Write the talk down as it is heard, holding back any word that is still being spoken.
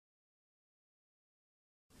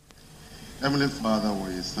Heavenly Father,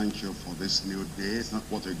 we thank you for this new day.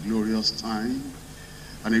 What a glorious time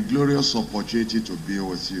and a glorious opportunity to be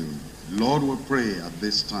with you. Lord, we pray at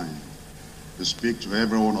this time to speak to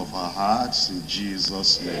every one of our hearts in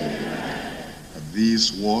Jesus' name. That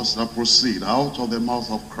these words that proceed out of the mouth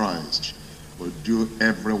of Christ will do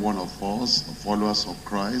every one of us, the followers of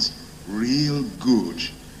Christ, real good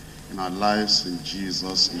in our lives in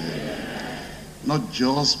Jesus' name. Not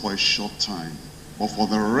just for a short time, but for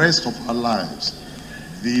the rest of our lives.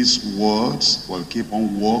 These words will keep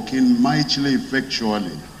on working mightily,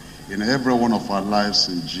 effectually in every one of our lives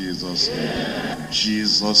in Jesus' name. In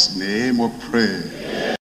Jesus' name we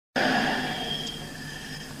pray.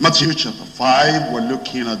 Matthew chapter 5, we're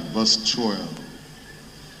looking at verse 12.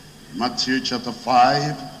 Matthew chapter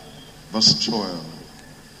 5, verse 12.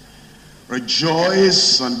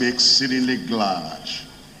 Rejoice and be exceedingly glad,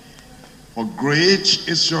 for great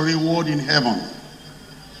is your reward in heaven.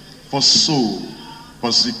 For so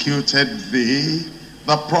persecuted they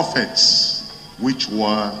the prophets which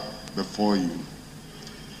were before you.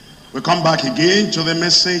 We come back again to the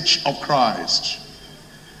message of Christ.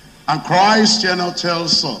 And Christ here now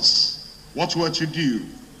tells us what we're to do,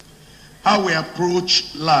 how we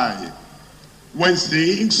approach life when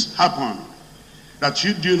things happen that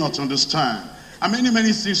you do not understand. And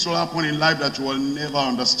many things will happen in life that you will never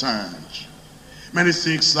understand. Many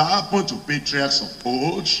things happen to patriarchs of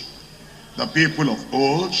old, the people of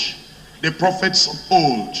old, the prophets of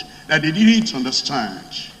old, that they didn't understand.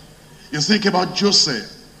 You think about Joseph.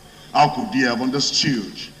 How could he have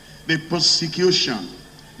understood the persecution,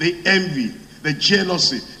 the envy, the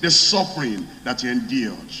jealousy, the suffering that he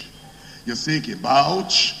endured? You think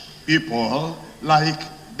about people like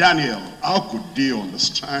Daniel. How could they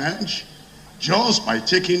understand? Just by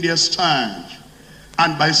taking their stand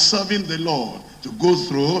and by serving the Lord, to go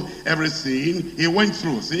through everything he went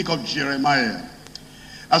through. Think of Jeremiah.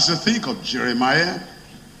 As you think of Jeremiah,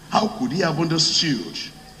 how could he have understood?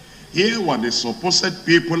 Here were the supposed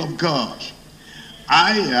people of God.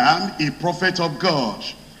 I am a prophet of God,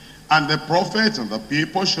 and the prophet and the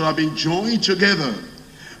people should have been joined together.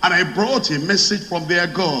 And I brought a message from their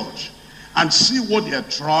God, and see what they are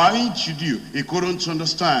trying to do. He couldn't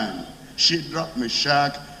understand. Shadrach,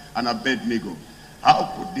 Meshach, and Abednego.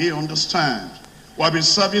 How could they understand? We have been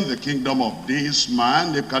serving the kingdom of this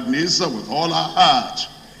man, Nebuchadnezzar, with all our heart.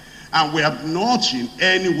 And we have not in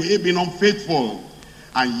any way been unfaithful.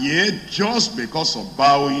 And yet, just because of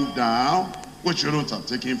bowing down, which shouldn't have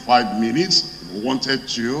taken 5 minutes if we wanted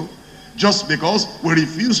to, just because we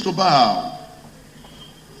refused to bow.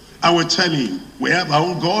 And we're telling, we have our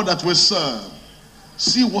own God that we serve.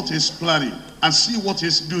 See what he's planning and see what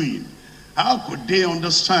he's doing. How could they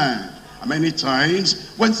understand? Many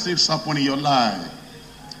times when things happen in your life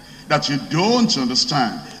that you don't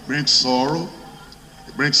understand, it brings sorrow,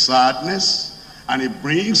 it brings sadness, and it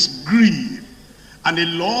brings grief and the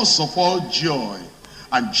loss of all joy.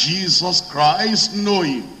 And Jesus Christ,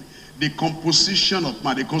 knowing the composition of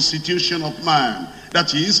man, the constitution of man,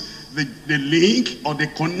 that is the link or the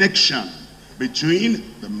connection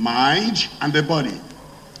between the mind and the body,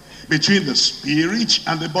 between the spirit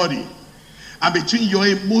and the body, and between your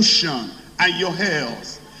emotion and your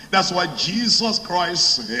health. That's why Jesus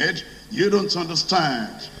Christ said, you don't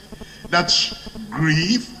understand that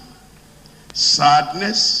grief,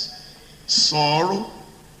 sadness, sorrow,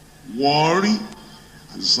 worry,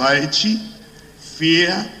 anxiety,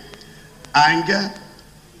 fear, anger,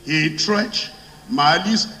 hatred,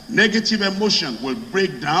 malice, negative emotion will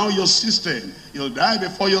break down your system. You'll die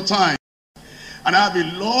before your time. And I have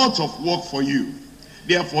a lot of work for you.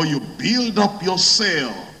 Therefore, you build up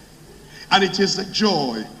yourself. And it is the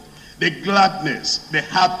joy, the gladness, the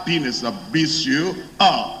happiness that builds you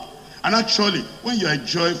up. And actually, when you're a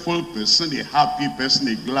joyful person, a happy person,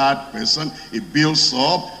 a glad person, it builds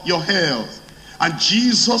up your health. And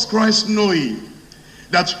Jesus Christ, knowing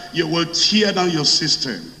that you will tear down your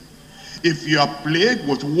system, if you are plagued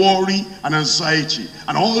with worry and anxiety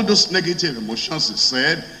and all those negative emotions, he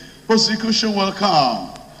said, persecution will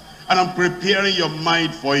come. And I'm preparing your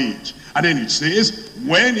mind for it. And then it says,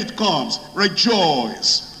 when it comes,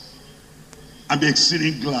 rejoice and be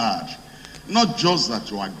exceeding glad. Not just that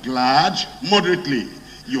you are glad moderately.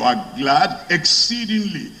 You are glad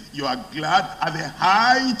exceedingly. You are glad at the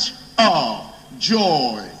height of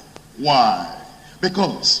joy. Why?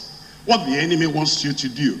 Because what the enemy wants you to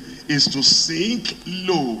do is to sink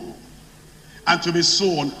low and to be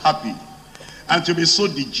so unhappy and to be so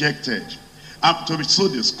dejected and to be so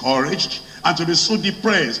discouraged and to be so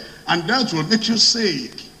depressed, and that will make you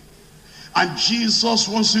sick. And Jesus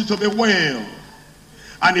wants you to be well,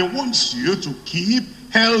 and he wants you to keep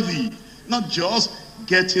healthy, Not just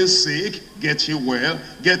getting sick, getting well,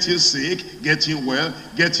 getting sick, getting well,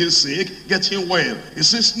 getting sick, getting well. He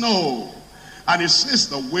says no. And he says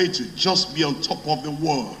the way to just be on top of the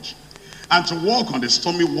world and to walk on the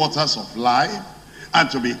stormy waters of life and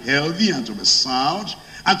to be healthy and to be sound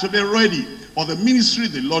and to be ready for the ministry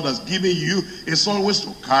the Lord has given you is always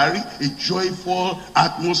to carry a joyful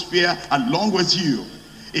atmosphere along with you,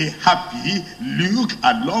 a happy look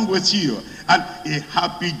along with you, and a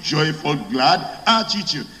happy, joyful, glad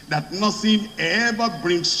attitude that nothing ever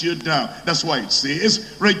brings you down. That's why it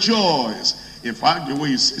says rejoice. In fact, the way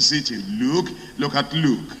it says it in Luke, look at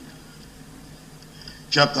Luke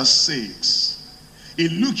chapter 6.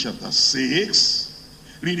 In Luke chapter 6,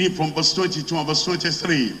 reading from verse 22 and verse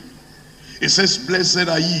 23, it says, blessed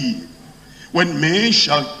are ye when men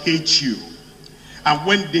shall hate you, and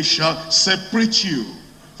when they shall separate you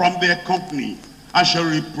from their company, and shall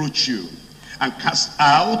reproach you, and cast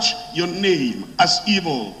out your name as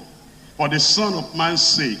evil for the Son of Man's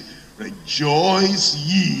sake. Rejoice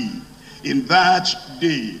ye in that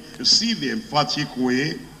day. You see the emphatic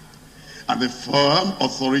way and the firm,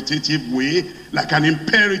 authoritative way, like an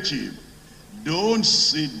imperative. Don't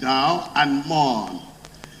sit down and mourn.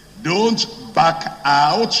 Don't back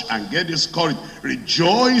out and get discouraged.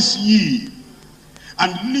 Rejoice ye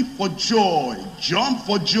and leap for joy, jump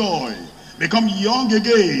for joy, become young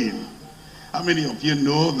again. How many of you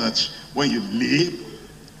know that when you leap,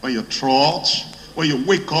 when you trot, when you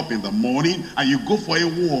wake up in the morning and you go for a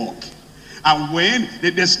walk, and when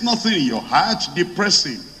there's nothing in your heart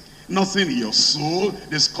depressing, nothing in your soul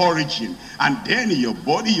discouraging, and then in your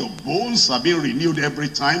body, your bones are being renewed every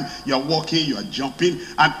time you're walking, you're jumping,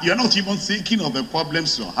 and you're not even thinking of the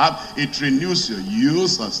problems you have. It renews your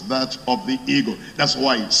youth as that of the eagle. That's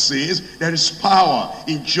why it says there is power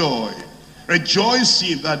in joy. Rejoice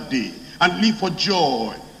in that day and live for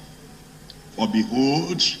joy, for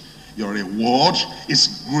behold, your reward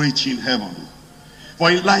is great in heaven.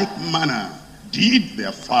 For in like manner did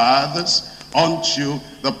their fathers unto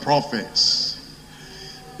the prophets.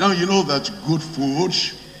 Now you know that good food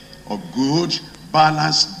or good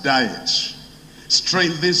balanced diet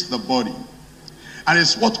strengthens the body, and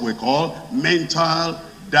it's what we call mental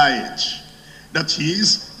diet. That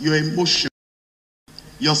is your emotion,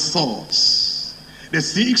 your thoughts, the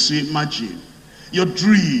things you imagine, your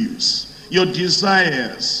dreams, your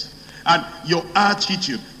desires, and your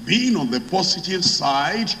attitude being on the positive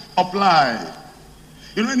side of life.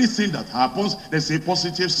 You know, anything that happens, there's a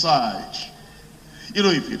positive side. You know,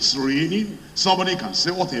 if it's raining, somebody can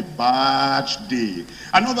say, what a bad day.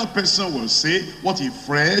 Another person will say, what a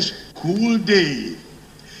fresh, cool day.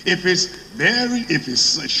 If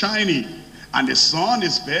it's shining and the sun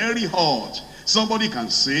is very hot, somebody can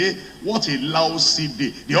say, what a lousy day.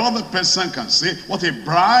 The other person can say, what a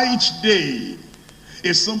bright day.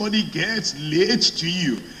 If somebody gets late to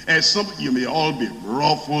you, you may all be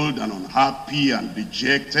ruffled and unhappy and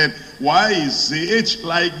dejected. Why is it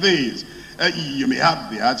like this? You may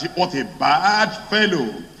have the attitude, what a bad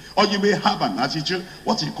fellow. Or you may have an attitude,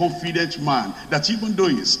 what a confident man, that even though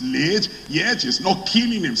he's late, yet he's not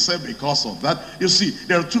killing himself because of that. You see,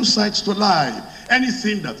 there are two sides to life.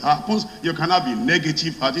 Anything that happens, you can have a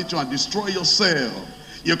negative attitude and destroy yourself.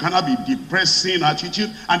 You can have a depressing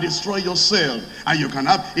attitude and destroy yourself. And you can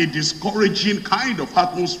have a discouraging kind of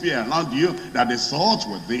atmosphere around you, that the thoughts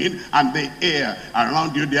within and the air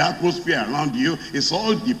around you, the atmosphere around you is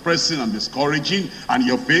all depressing and discouraging, and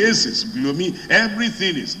your face is gloomy,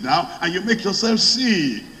 everything is down, and you make yourself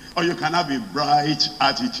sick. Or you can have a bright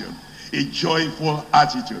attitude, a joyful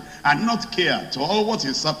attitude, and not care at all what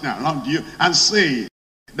is happening around you, and say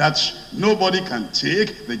that nobody can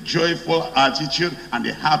take the joyful attitude and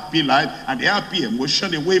the happy life and the happy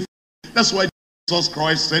emotion away from you. That's why Jesus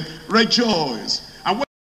Christ said, rejoice. And when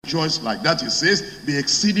you rejoice like that, he says, be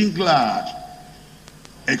exceeding glad.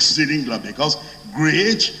 Exceeding glad, because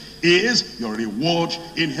great is your reward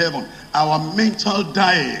in heaven. Our mental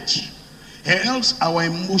diet helps our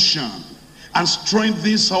emotion and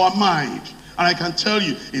strengthens our mind. And I can tell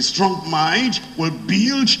you, a strong mind will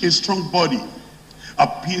build a strong body. A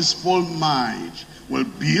peaceful mind will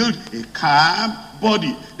build a calm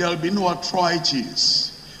body. There will be no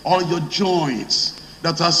arthritis. All your joints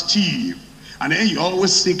that are stiff. And then you're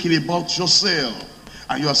always thinking about yourself.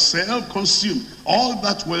 And you're self-consumed. All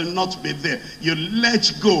that will not be there. You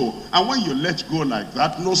let go. And when you let go like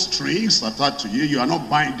that, no strings attached to you. You are not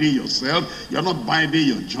binding yourself. You're not binding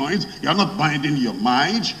your joints. You're not binding your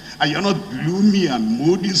mind. And you're not gloomy and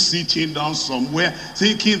moody sitting down somewhere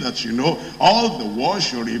thinking that, you know, all the world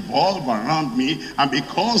should revolve around me. And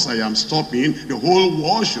because I am stopping, the whole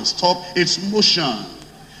world should stop its motion.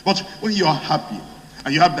 But when you are happy,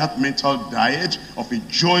 and you have that mental diet of a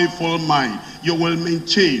joyful mind, you will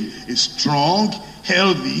maintain a strong,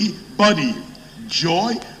 healthy body.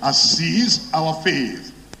 Joy assists our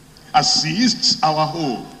faith, assists our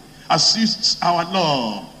hope, assists our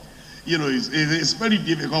love. You know, it's very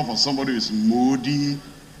difficult for somebody who is moody,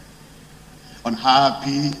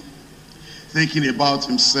 unhappy, thinking about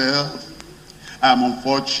himself. I'm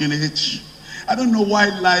unfortunate. I don't know why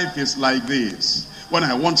life is like this. When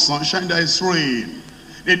I want sunshine, there is rain.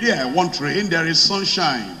 The day I want rain, there is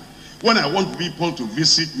sunshine. When I want people to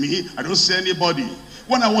visit me, I don't see anybody.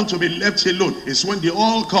 When I want to be left alone, it's when they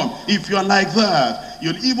all come. If you're like that,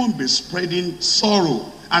 you'll even be spreading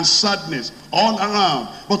sorrow and sadness all around.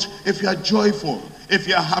 But if you're joyful, if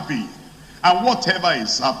you're happy, and whatever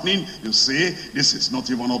is happening, you say, this is not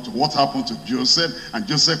even up to what happened to Joseph, and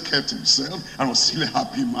Joseph kept himself and was still a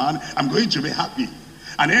happy man. I'm going to be happy.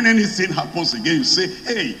 And then anything happens again, you say,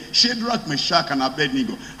 hey, Shadrach, Meshach, and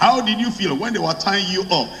Abednego, how did you feel when they were tying you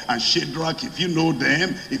up? And Shadrach, if you know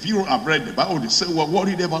them, if you have read the Bible, they say, we're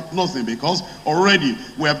worried about nothing, because already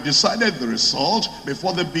we have decided the result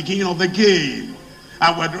before the beginning of the game.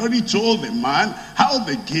 And we had already told the man how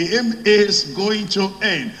the game is going to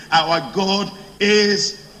end. Our God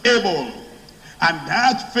is able. And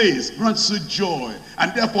that faith grants you joy.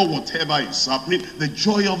 And therefore, whatever is happening, the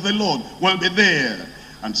joy of the Lord will be there.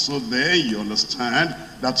 And so there you understand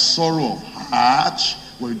that sorrow of heart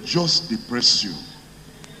will just depress you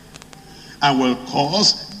and will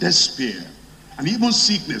cause despair and even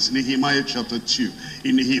sickness. Nehemiah chapter 2.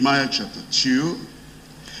 In Nehemiah chapter 2,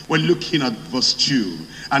 we're looking at verse 2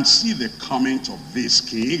 and see the comment of this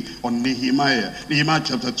king on Nehemiah. Nehemiah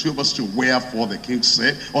chapter 2 verse 2. Wherefore the king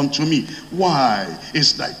said unto me, why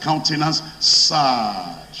is thy countenance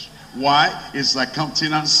sad? Why is thy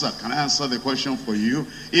countenance sad? Can I answer the question for you?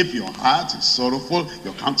 If your heart is sorrowful,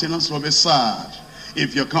 your countenance will be sad.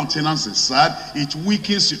 If your countenance is sad, it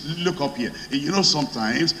weakens you. Look up here. You know,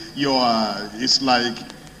 sometimes it's like,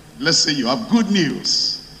 let's say you have good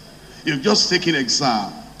news. You've just taken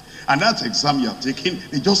exam. And that exam you have taken,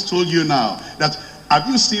 they just told you now that, have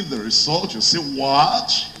you seen the result? You say,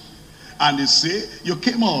 what? And they say, you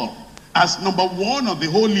came up as number 1 on the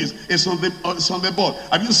whole list. It's on the board.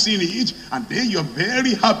 Have you seen it? And then you're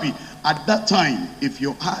very happy. At that time, if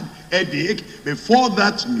you had headache, before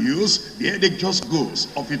that news, the headache just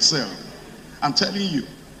goes of itself. I'm telling you.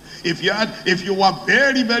 If you were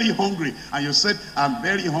very, very hungry, and you said, I'm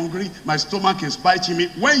very hungry, my stomach is biting me.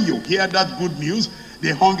 When you hear that good news,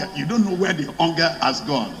 the hunger, you don't know where the hunger has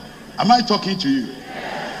gone. Am I talking to you?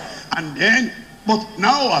 Yes. And then, but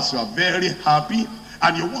now as you are very happy,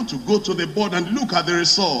 and you want to go to the board and look at the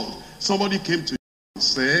result, somebody came to you and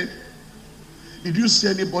said, did you see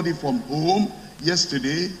anybody from home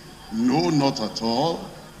yesterday? No, not at all.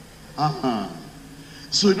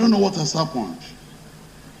 So you don't know what has happened.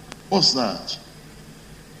 What's that?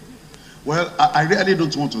 Well, I really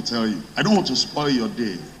don't want to tell you. I don't want to spoil your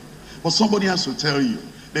day. But somebody has to tell you.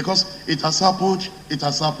 Because it has happened, it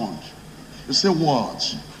has happened. You say,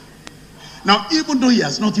 what? Now, even though he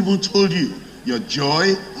has not even told you, your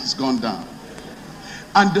joy has gone down.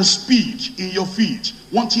 And the speed in your feet,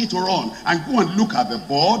 wanting to run and go and look at the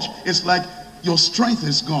board, it's like your strength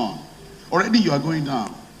is gone. Already you are going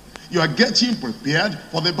down. You are getting prepared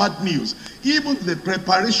for the bad news. Even the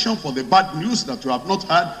preparation for the bad news that you have not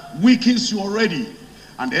had weakens you already.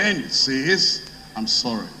 And then it says, I'm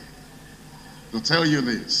sorry to tell you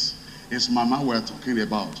this. It's Mama we're talking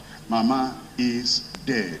about. Mama is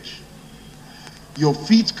dead. Your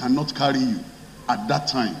feet cannot carry you at that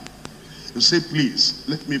time. You say, please,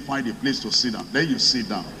 let me find a place to sit down. Then you sit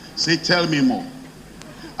down. Say, tell me more.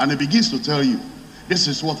 And it begins to tell you, this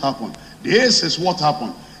is what happened. This is what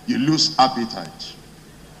happened. You lose appetite.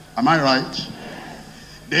 Am I right? Yes.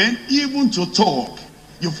 Then even to talk,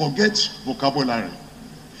 you forget vocabulary.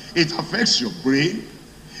 It affects your brain.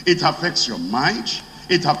 It affects your mind.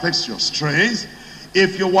 It affects your strength.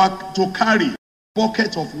 If you were to carry a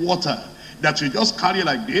bucket of water that you just carry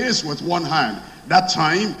like this with one hand, that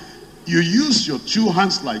time you use your 2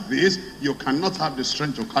 hands like this, you cannot have the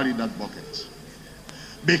strength to carry that bucket.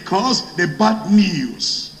 Because the bad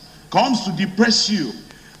news comes to depress you.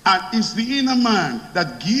 And it's the inner man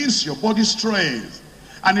that gives your body strength.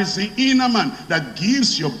 And it's the inner man that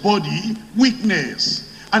gives your body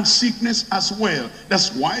weakness and sickness as well.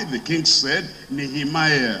 That's why the king said,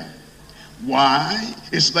 Nehemiah, why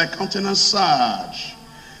is thy countenance sad?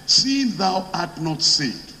 See thou art not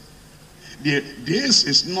sick. This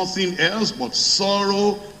is nothing else but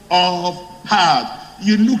sorrow of heart.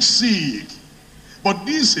 You look sick. But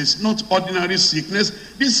this is not ordinary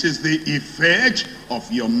sickness. This is the effect of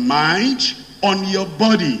your mind on your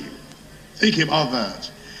body. Think about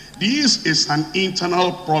that. This is an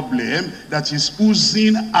internal problem that is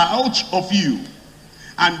oozing out of you.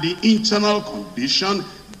 And the internal condition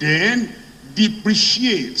then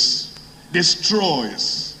depreciates,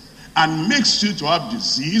 destroys, and makes you to have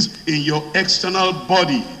disease in your external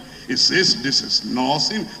body. It says this is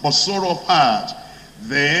nothing but sorrow of heart.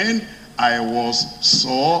 Then I was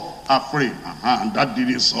so afraid. And that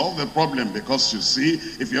didn't solve the problem, because you see,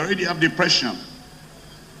 if you already have depression,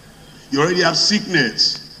 you already have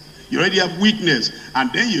sickness, you already have weakness,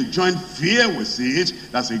 and then you join fear with it,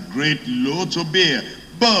 that's a great load to bear.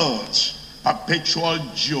 But perpetual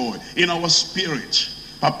joy in our spirit,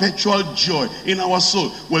 perpetual joy in our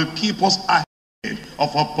soul will keep us ahead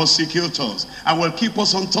of our persecutors, and will keep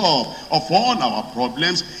us on top of all our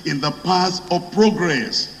problems in the path of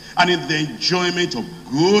progress, and in the enjoyment of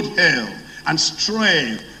good health and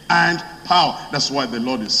strength and power. That's why the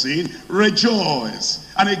Lord is saying,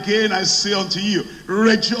 rejoice. And again I say unto you,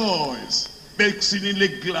 rejoice. Be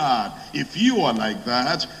exceedingly glad. If you are like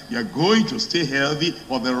that, you're going to stay healthy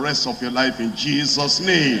for the rest of your life in Jesus'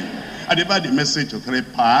 name. I divide the message to 3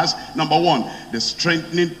 parts. Number 1, the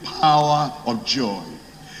strengthening power of joy.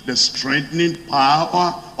 The strengthening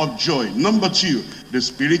power of joy. Number 2, the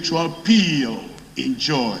spiritual pill in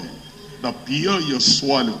joy. The pill you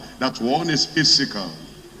swallow, that one is physical.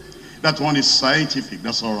 That one is scientific,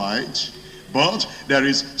 that's all right. But there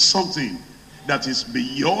is something that is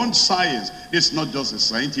beyond science. It's not just a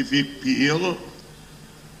scientific pill,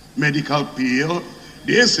 medical pill.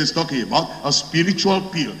 This is talking about a spiritual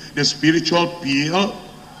pill. The spiritual pill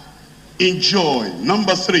in joy.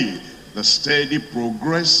 Number 3, the steady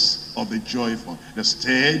progress of the joyful. The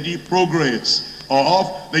steady progress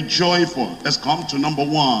of the joyful. Let's come to number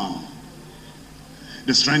 1.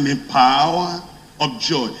 The strengthening power of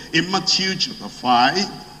joy. In Matthew chapter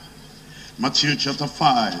 5. Matthew chapter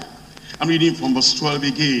 5. I'm reading from verse 12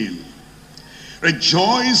 again.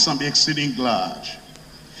 Rejoice and be exceeding glad,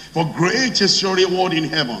 for great is your reward in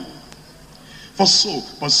heaven. For so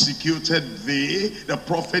persecuted they the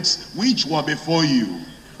prophets which were before you.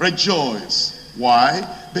 Rejoice. Why?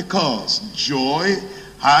 Because joy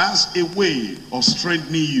has a way of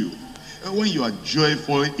strengthening you. When you are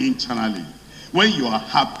joyful internally, when you are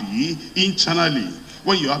happy internally,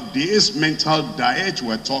 when you have this mental diet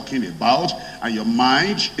we're talking about, and your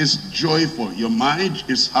mind is joyful, your mind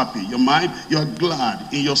is happy, your mind, you're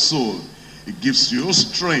glad in your soul, it gives you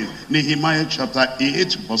strength. Nehemiah chapter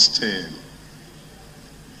 8 verse 10.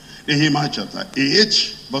 Nehemiah chapter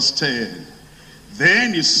 8 verse 10.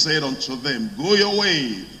 Then he said unto them, go your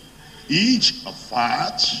way, eat a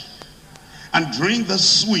fat, and drink the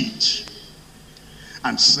sweet,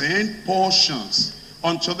 and send portions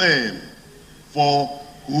unto them, for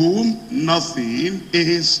whom nothing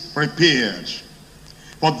is prepared.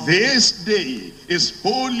 For this day is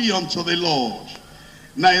holy unto the Lord.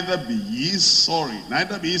 Neither be ye sorry,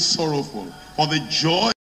 neither be ye sorrowful, for the joy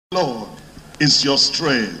of the Lord is your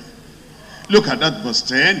strength. Look at that verse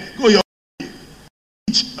 10. Go your way,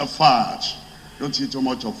 eat a fat. Don't eat too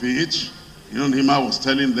much of it. You know, Nehemiah was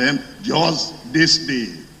telling them, just this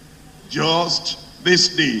day, just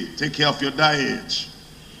this day, take care of your diet.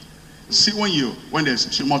 See, when there's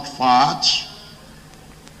too much fat,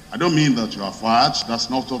 I don't mean that you are fat, that's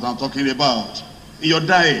not what I'm talking about. In your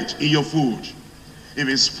diet, in your food. If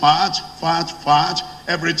it's fat, fat, fat,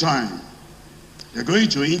 every time, you're going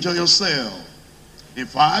to injure yourself. In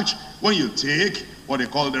fact, when you take what they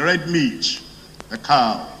call the red meat, the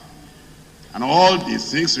cow, and all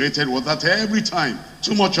these things related with that every time,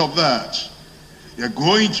 too much of that, you're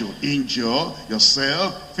going to injure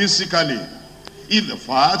yourself physically. Eat the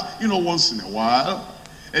fat, you know, once in a while.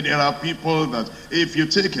 And there are people that if you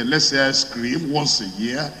take a, let's say, ice cream once a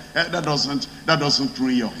year, that doesn't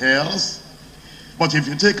ruin your health. But if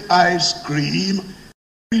you take ice cream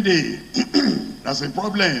every day, that's a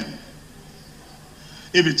problem.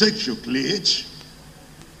 If you take chocolate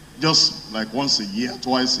just like once a year,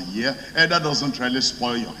 twice a year, that doesn't really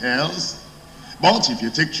spoil your health. But if you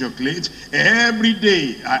take chocolate every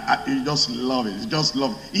day, you just love it. You just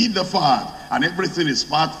love it. Eat the fat, and everything is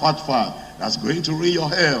fat, fat, fat. That's going to ruin your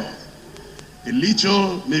health. A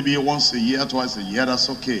little, maybe once a year, twice a year, that's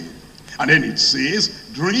okay. And then it says,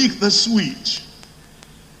 drink the sweet.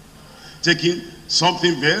 Taking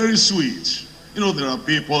something very sweet. You know, there are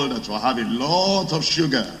people that will have a lot of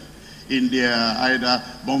sugar in their either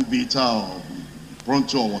Bombita or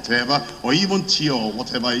Pronto or whatever, or even tea or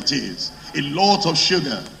whatever it is. A lot of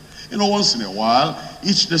sugar. You know, once in a while,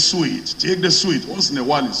 eat the sweet. Take the sweet. Once in a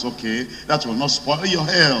while, it's okay. That will not spoil your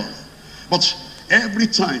health. But every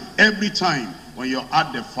time, when you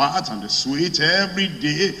add the fat and the sweet, every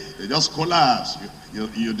day, you just collapse.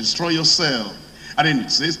 You destroy yourself. And then it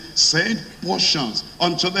says, send portions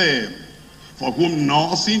unto them, for whom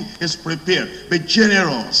nothing is prepared. Be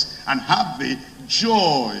generous and have the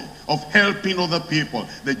joy of helping other people.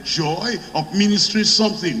 The joy of ministering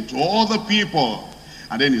something to other people.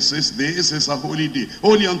 And then it says, this is a holy day,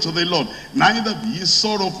 holy unto the Lord. Neither be ye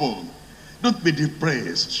sorrowful. Don't be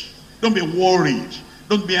depressed. Don't be worried.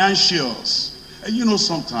 Don't be anxious. And you know,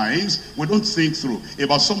 sometimes we don't think through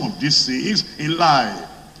about some of these things in life.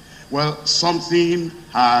 Well, something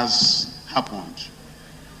has happened.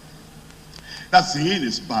 That thing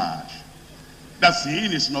is bad. That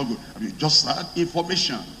thing is not good. I mean, just had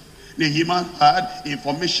information. Nehemiah had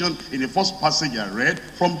information in the first passage I read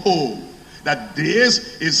from home, that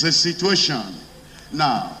this is the situation.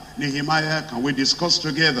 Now, Nehemiah, can we discuss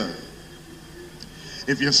together?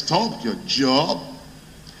 If you stop your job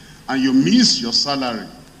and you miss your salary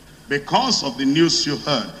because of the news you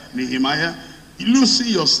heard, Nehemiah, losing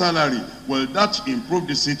your salary, will that improve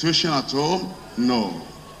the situation at home? No.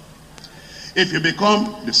 If you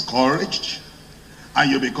become discouraged and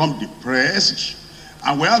you become depressed,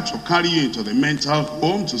 and we have to carry you into the mental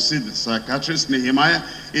home to see the psychiatrist, Nehemiah,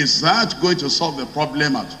 is that going to solve the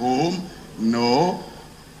problem at home? No.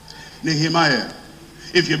 Nehemiah,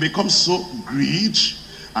 if you become so grieved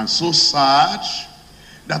and so sad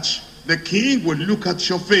that the king will look at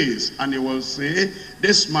your face and he will say,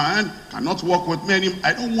 this man cannot walk with me anymore.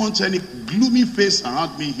 I don't want any gloomy face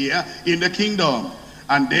around me here in the kingdom.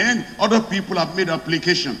 And then other people have made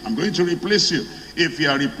application. I'm going to replace you. If you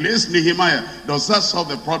are replaced, Nehemiah, does that solve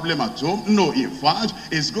the problem at home? No. In fact,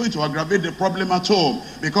 it's going to aggravate the problem at home,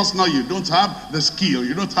 because now you don't have the skill,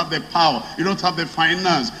 you don't have the power, you don't have the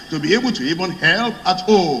finance to be able to even help at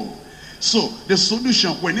home. So the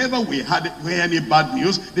solution, whenever we hear any bad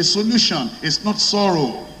news, the solution is not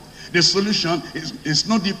sorrow. The solution is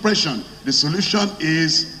not depression. The solution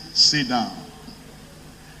is sit down.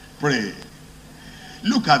 Pray.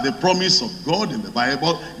 Look at the promise of God in the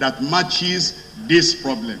Bible that matches this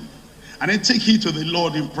problem. And then take it to the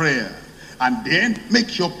Lord in prayer. And then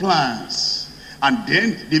make your plans. And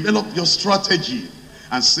then develop your strategy.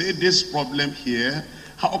 And say, this problem here,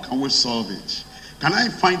 how can we solve it? Can I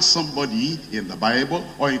find somebody in the Bible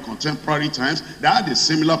or in contemporary times that had a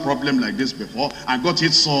similar problem like this before and got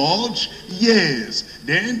it solved? Yes.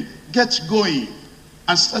 Then get going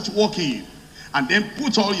and start working. And then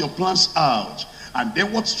put all your plans out. And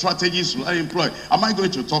then what strategies will I employ? Am I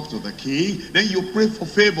going to talk to the king? Then you pray for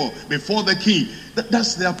favor before the king.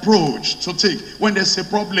 That's the approach to take when there's a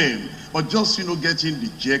problem. But just, getting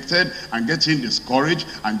dejected and getting discouraged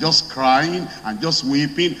and just crying and just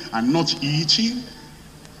weeping and not eating.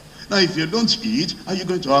 Now, if you don't eat, how are you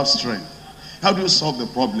going to have strength? How do you solve the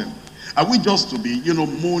problem? Are we just to be,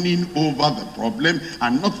 moaning over the problem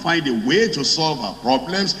and not find a way to solve our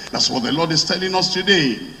problems? That's what the Lord is telling us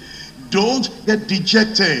today. Don't get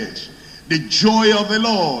dejected. The joy of the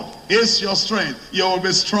Lord is your strength. You will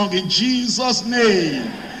be strong in Jesus'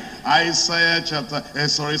 name.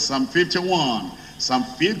 Psalm 51. Psalm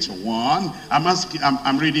 51,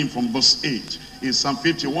 I'm reading from verse 8. In Psalm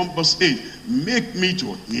 51 verse 8, make me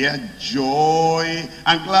to hear joy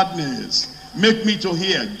and gladness. Make me to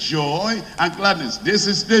hear joy and gladness. This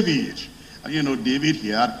is David. And David, he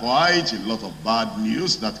had quite a lot of bad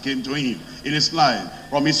news that came to him in his life.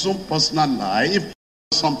 From his own personal life,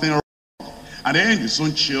 something wrong. And then his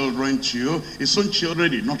own children too. His own children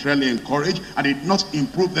did not really encourage and did not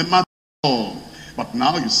improve the matter at all. But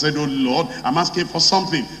now you said, oh Lord, I'm asking for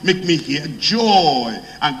something. Make me hear joy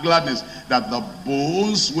and gladness, that the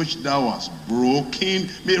bones which thou hast broken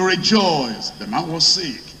may rejoice. The man was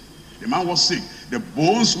sick. The man was sick. The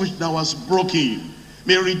bones which thou hast broken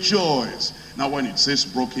may rejoice. Now when it says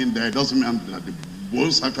broken there, it doesn't mean that the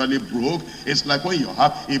bones actually broke. It's like when you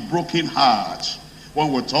have a broken heart.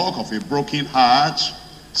 When we talk of a broken heart,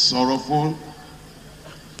 sorrowful,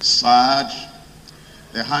 sad,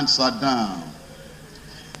 the hands are down,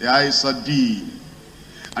 the eyes are dim,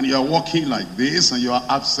 and you are walking like this, and you are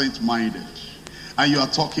absent-minded, and you are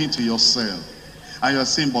talking to yourself, and you are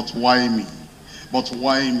saying, but why me? But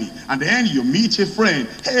why me? And then you meet a friend.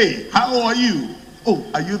 Hey, how are you? Oh,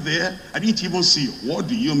 are you there? I didn't even see you. What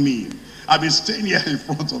do you mean? I've been staying here in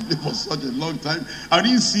front of you for such a long time. I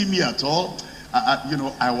didn't see me at all.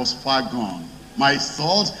 I was far gone. My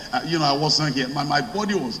thoughts, I wasn't here. My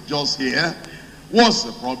body was just here. What's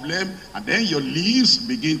the problem? And then your leaves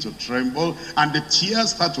begin to tremble and the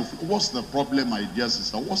tears start to flow. What's the problem, my dear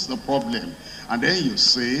sister? What's the problem? And then you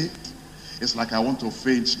say, it's like I want to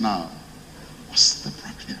faint now. What's the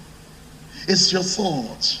problem? It's your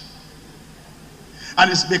thought.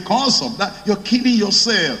 And it's because of that you're killing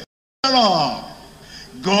yourself. God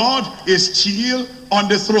is still on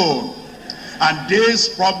the throne. And this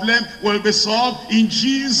problem will be solved in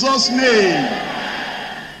Jesus' name.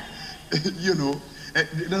 You know,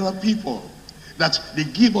 there are people that they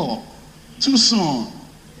give up too soon.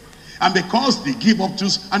 And because they give up too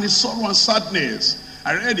soon, and it's sorrow and sadness.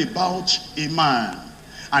 I read about a man.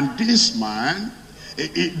 And this man,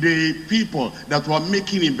 the people that were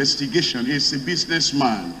making investigation, is a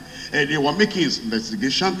businessman. They were making his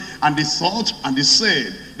investigation, and they thought and they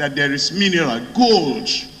said that there is mineral, gold,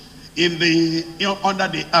 in the under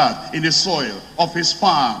the earth, in the soil of his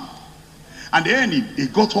farm. And then he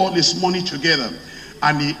got all his money together,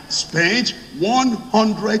 and he spent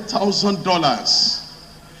 $100,000,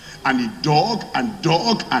 and he dug and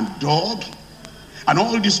dug and dug, and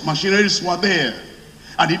all these machineries were there,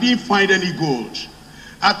 and he didn't find any gold.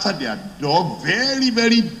 After they had dug very,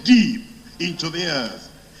 very deep into the earth,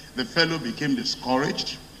 the fellow became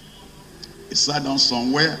discouraged. He sat down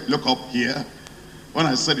somewhere. Look up here. When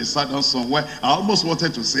I said he sat down somewhere, I almost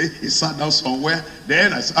wanted to say he sat down somewhere.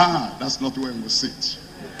 Then I said, that's not where we sit.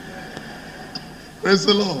 Praise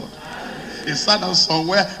the Lord. He sat down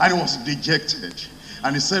somewhere and he was dejected.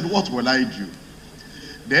 And he said, what will I do?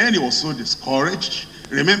 Then he was so discouraged.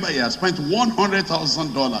 Remember, he had spent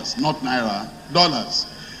 $100,000, not naira, dollars.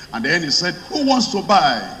 And then he said, who wants to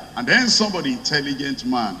buy? And then somebody, intelligent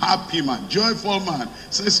man, happy man, joyful man,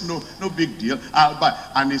 says, no big deal, I'll buy.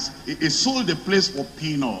 And he sold the place for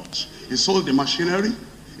peanuts. He sold the machinery,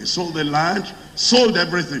 he sold the land, sold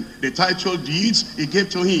everything. The title deeds, he gave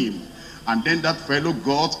to him. And then that fellow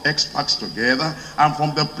got experts together, and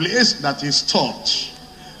from the place that he stopped,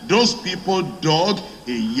 those people dug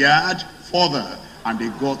a yard further, and they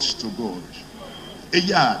got to gold. A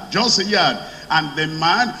yard, just a yard. And the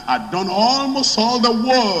man had done almost all the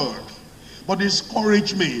work. But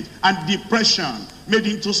discouragement and depression made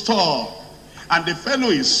him to stop. And the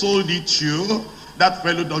fellow he sold it to, that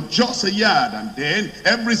fellow did just a yard. And then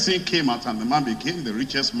everything came out, and the man became the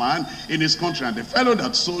richest man in his country. And the fellow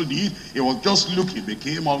that sold it, he was just looking,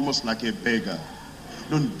 became almost like a beggar.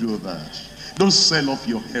 Don't do that. Don't sell off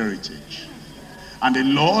your heritage. And the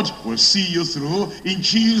Lord will see you through in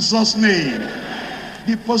Jesus' name.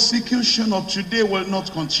 The persecution of today will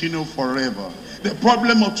not continue forever. The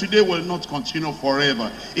problem of today will not continue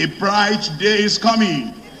forever. A bright day is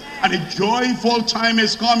coming, and a joyful time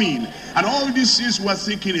is coming. And all these things we're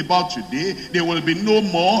thinking about today, they will be no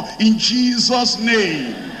more in Jesus'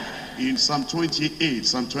 name. In Psalm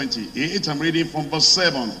 28, I'm reading from verse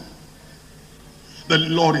 7. The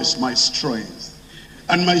Lord is my strength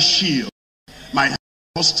and my shield. My heart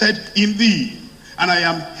trusted in thee, and I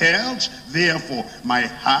am held, therefore my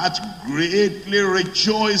heart greatly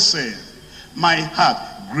rejoiceth. My heart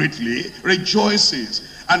greatly rejoices,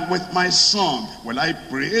 and with my song will I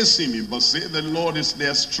praise him. In verse 8, the Lord is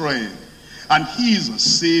their strength, and he is the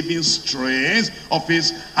saving strength of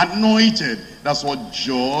his anointed. That's what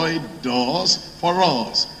joy does for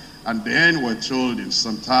us. And then we're told in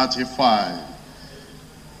Psalm 35.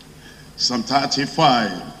 Psalm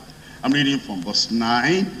 35, I'm reading from verse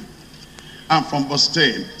 9. And from verse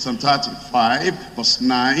 10, Psalm 35, verse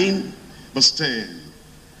 9, verse 10.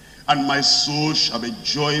 And my soul shall be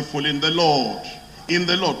joyful in the Lord. In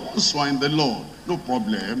the Lord. Once you are in the Lord, no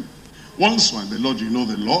problem. Once you are in the Lord, you know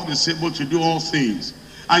the Lord is able to do all things.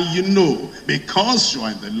 And you know, because you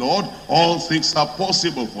are in the Lord, all things are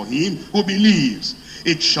possible for him who believes.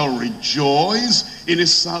 It shall rejoice in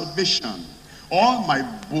his salvation. All my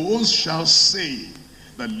bones shall say,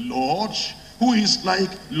 the Lord, who is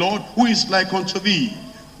like unto thee,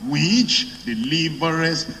 which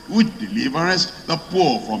delivereth the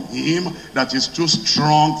poor from him that is too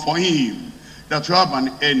strong for him. That you have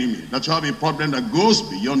an enemy, that you have a problem that goes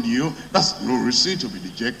beyond you, that's no reason to be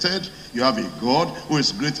dejected. You have a God who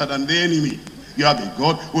is greater than the enemy. You have a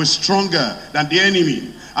God who is stronger than the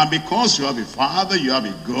enemy. And because you have a Father, you have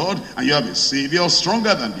a God, and you have a Savior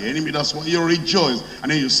stronger than the enemy, that's why you rejoice.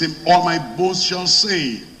 And then you say, all my bones shall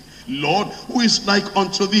say, Lord, who is like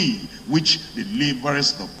unto thee, which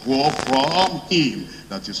delivereth the poor from him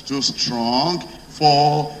that is too strong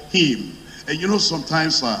for him. And you know,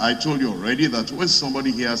 sometimes I told you already that when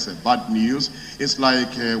somebody hears bad news, it's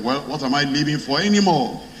like, well, what am I living for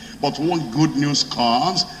anymore? But when good news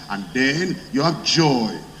comes, and then you have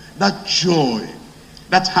joy. That joy,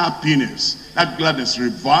 that happiness, that gladness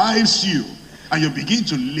revives you. and you begin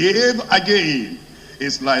to live again.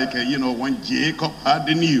 It's like, when Jacob had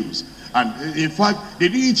the news. And in fact, they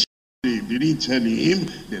didn't tell him,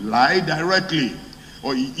 they lied directly.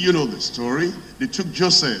 Or you know the story. They took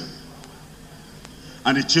Joseph,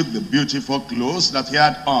 and they took the beautiful clothes that he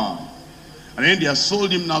had on. And then they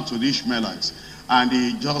sold him now to the Ishmaelites. And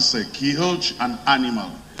they just killed an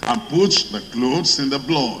animal and put the clothes in the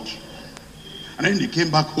blood. And then they came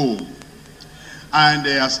back home. And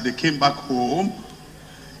as they came back home,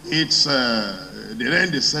 then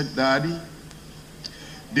they said, Daddy,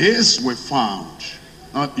 this we found.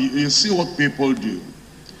 Now, you see what people do.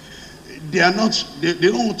 They don't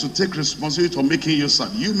want to take responsibility for making you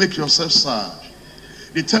sad. You make yourself sad.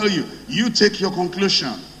 They tell you, you take your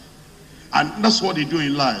conclusion. And that's what they do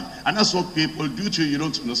in life. And that's what people do to you. You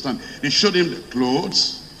don't understand. They showed him the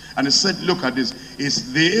clothes. And they said, look at this.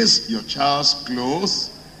 Is this your child's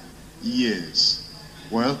clothes? Yes.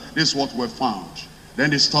 Well, this is what we found. Then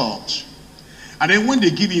they stopped. And then when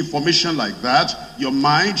they give you information like that, your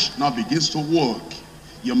mind now begins to work.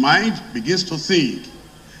 Your mind begins to think,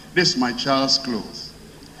 this is my child's clothes.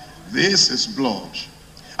 This is blood.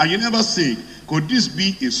 And you never think, could this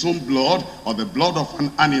be his own blood or the blood of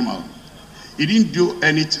an animal? He didn't do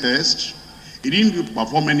any test. He didn't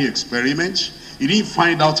perform any experiment. He didn't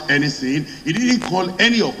find out anything. He didn't call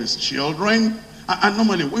any of his children. And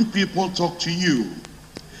normally when people talk to you,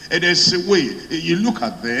 there's a way. You look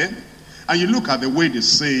at them, and you look at the way they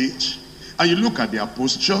say it, and you look at their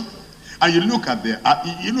posture, and you look at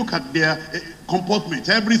their comportment,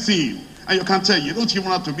 everything, and you can tell. You don't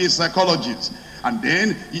even have to be a psychologist. And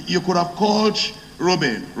then you could have called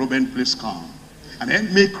Reuben. Reuben, please come. And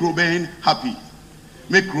then make Reuben happy.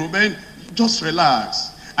 Make Reuben just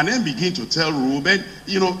relax. And then begin to tell Reuben,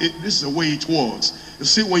 this is the way it works. You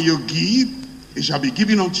see, when you give, it shall be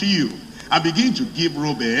given unto you. And begin to give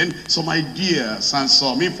Reuben some ideas and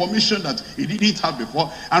some information that he didn't have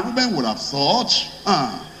before. And Reuben would have thought,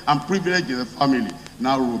 I'm privileged in the family.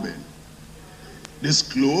 Now Reuben, this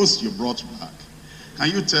clothes you brought back. Can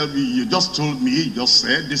you tell me, you just told me, you just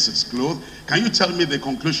said this is clothes. Can you tell me the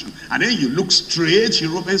conclusion? And then you look straight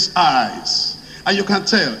in Reuben's eyes. And you can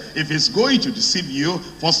tell, if he's going to deceive you,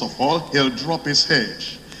 first of all, he'll drop his head.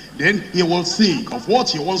 Then he will think of what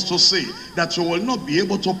he wants to say, that you will not be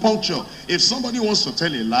able to puncture. If somebody wants to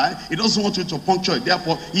tell a lie, he doesn't want you to puncture it.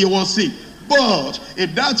 Therefore, he will think. But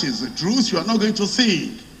if that is the truth, you are not going to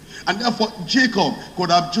think. And therefore, Jacob could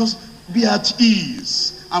have just be at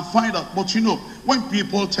ease and find out. But when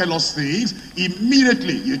people tell us things,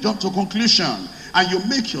 immediately you jump to conclusion and you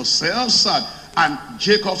make yourself sad. And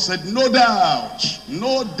Jacob said, no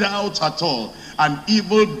doubt at all. An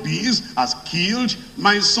evil beast has killed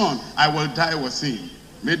my son. I will die with him.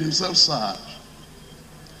 Made himself sad.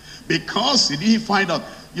 Because he didn't find out,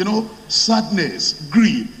 sadness,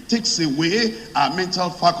 grief takes away our mental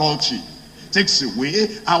faculty. Takes away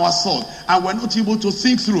our thought. And we're not able to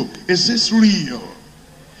think through, is this real?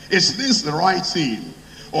 Is this the right thing?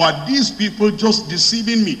 Or are these people just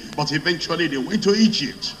deceiving me? But eventually they went to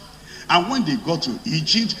Egypt. And when they got to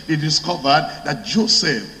Egypt, they discovered that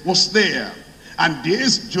Joseph was there. And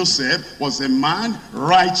this Joseph was a man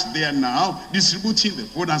right there now, distributing the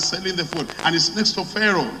food and selling the food. And it's next to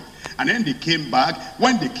Pharaoh. And then they came back.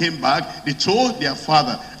 When they came back, they told their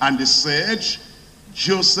father. And they said,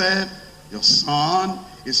 Joseph, your son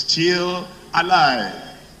is still alive.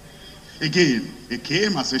 Again, it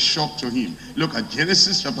came as a shock to him. Look at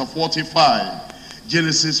Genesis chapter 45.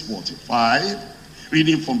 Genesis 45,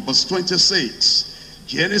 reading from verse 26.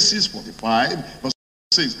 Genesis 45, verse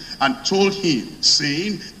 26. And told him,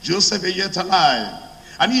 saying, Joseph is yet alive,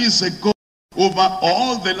 and he is a God over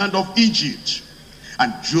all the land of Egypt.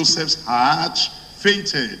 And Joseph's heart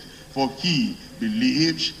fainted, for he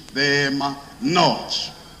believed them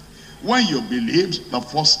not. When you believed the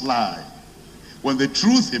first lie, when the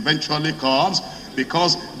truth eventually comes,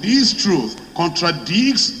 because this truth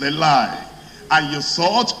contradicts the lie, and you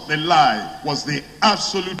thought the lie was the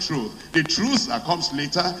absolute truth, the truth that comes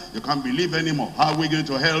later, you can't believe anymore. How are we going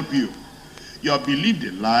to help you? You have believed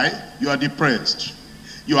a lie, you are depressed.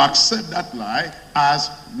 You accept that lie as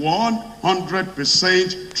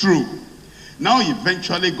 100% true. Now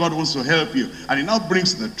eventually God wants to help you, and he now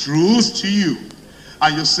brings the truth to you.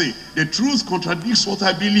 And you say, the truth contradicts what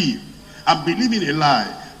I believe. I'm believing a lie.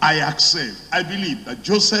 I accept. I believe that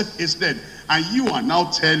Joseph is dead. And you are now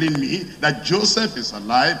telling me that Joseph is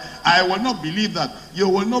alive. I will not believe that. You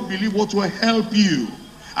will not believe what will help you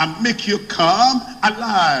and make you come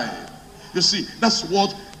alive. You see, that's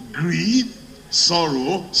what grief,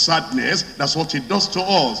 sorrow, sadness, that's what it does to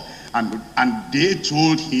us. And they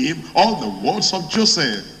told him all the words of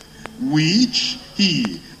Joseph. which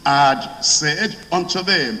he had said unto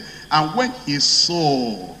them. And when he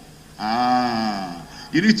saw,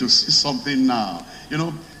 you need to see something now. You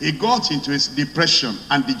know, he got into his depression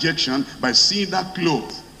and dejection by seeing that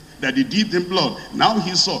cloth that he dipped in blood. Now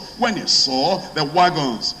he saw, when he saw the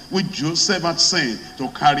wagons which Joseph had sent to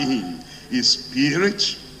carry him, his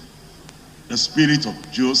spirit, the spirit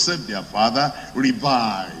of Joseph, their father,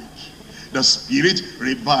 revived. The spirit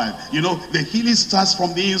revived. You know, the healing starts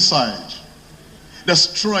from the inside. The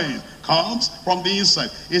strength comes from the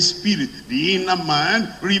inside. His spirit, the inner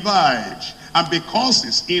man, revived. And because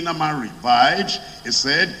his inner man revived, he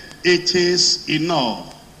said, it is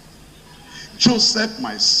enough. Joseph,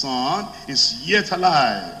 my son, is yet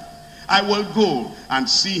alive. I will go and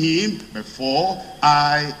see him before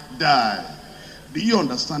I die. Do you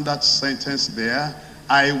understand that sentence there?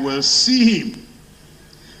 I will see him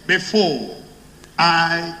before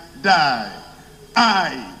I die.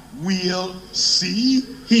 I will see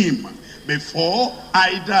him before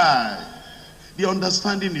I die. The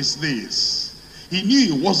understanding is this. He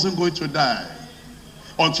knew he wasn't going to die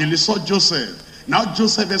until he saw Joseph. Now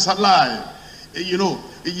Joseph is alive. You know,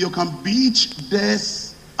 you can beat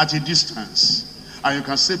death at a distance. And you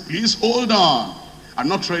can say, please hold on. I'm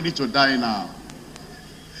not ready to die now.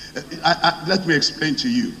 Let me explain to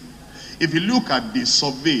you. If you look at the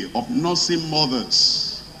survey of nursing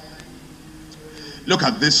mothers, look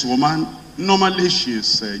at this woman. Normally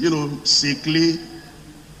she's, sickly,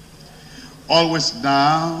 always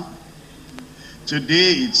down.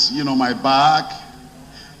 Today it's, my back.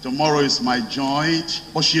 Tomorrow is my joint.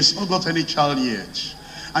 But she's not got any child yet.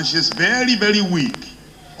 And she's very, very weak.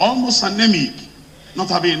 Almost anemic. Not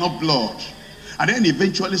having enough blood. And then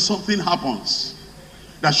eventually something happens.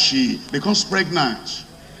 That she becomes pregnant.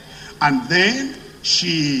 And then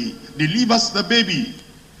she delivers the baby.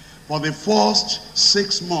 For the first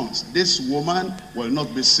 6 months, this woman will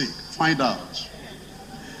not be sick. Find out.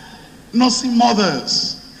 Nursing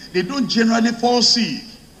mothers, they don't generally fall sick.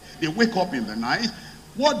 They wake up in the night.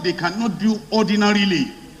 What they cannot do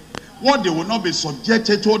ordinarily, what they will not be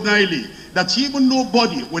subjected to ordinarily, that even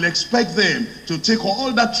nobody will expect them to take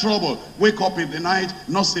all that trouble, wake up in the night,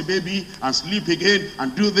 nurse a baby, and sleep again,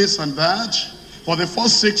 and do this and that. For the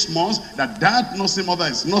first 6 months that nursing mother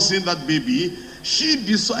is nursing that baby, she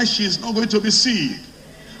decides she is not going to be sick.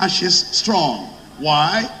 And she's strong.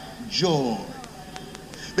 Why? Joy.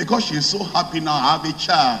 Because she's so happy now to have a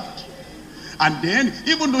child. And then,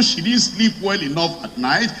 even though she didn't sleep well enough at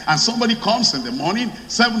night, and somebody comes in the morning,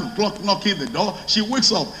 7 o'clock, knocking the door, she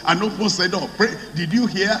wakes up and opens the door. Pray, did you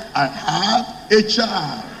hear? I have a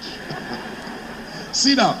child.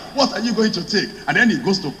 See now, what are you going to take? And then he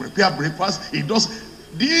goes to prepare breakfast. He does.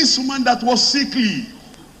 This woman that was sickly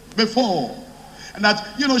before, and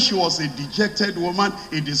that, she was a dejected woman,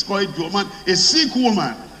 a discouraged woman, a sick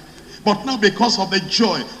woman. But now because of the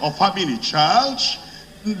joy of having a child,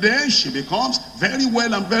 then she becomes very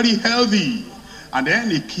well and very healthy. And then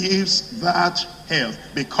he keeps that health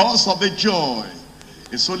because of the joy.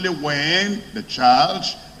 It's only when the child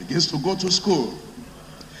begins to go to school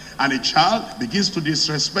and the child begins to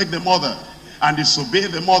disrespect the mother and disobey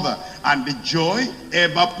the mother, and the joy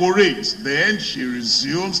evaporates, then she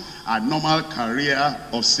resumes a normal career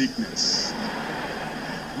of sickness.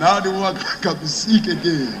 Now the woman can be sick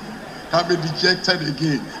again, can be dejected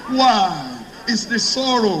again. Why? It's the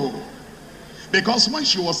sorrow. Because when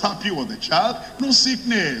she was happy with the child, no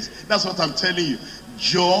sickness. That's what I'm telling you.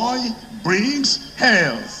 Joy brings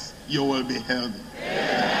health. You will be healthy.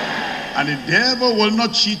 Yeah. And the devil will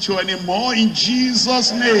not cheat you anymore in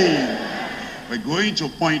Jesus' name. We're going to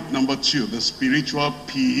point number 2, the spiritual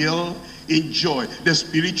pill in joy. The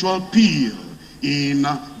spiritual pill in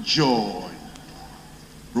joy.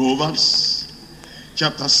 Proverbs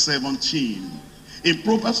chapter 17. In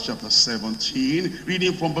Proverbs chapter 17,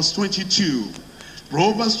 reading from verse 22.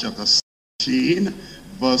 Proverbs chapter 17,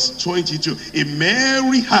 verse 22. A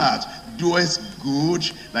merry heart doeth good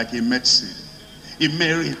like a medicine. A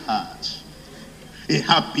merry heart, a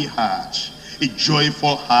happy heart, a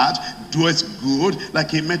joyful heart doeth good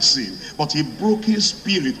like a medicine. But a broken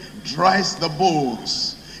spirit dries the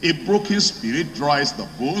bones. A broken spirit dries the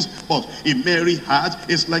bones, but a merry heart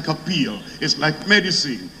is like a pill. It's like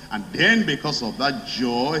medicine. And then because of that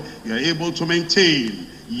joy, you're able to maintain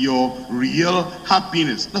your real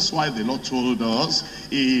happiness. That's why the Lord told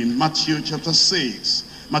us in Matthew chapter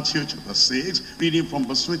 6. Matthew chapter 6, reading from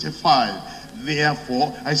verse 25.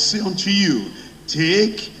 Therefore, I say unto you,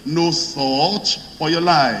 take no thought for your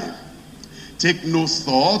life. Take no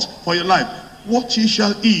thought for your life. What ye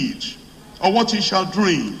shall eat, or what ye shall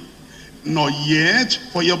drink, nor yet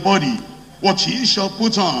for your body, what ye shall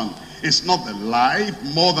put on. Is not the life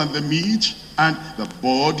more than the meat, and the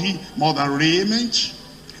body more than raiment?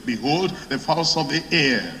 Behold, the fowls of the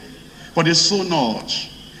air, for they sow not,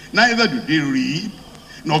 neither do they reap,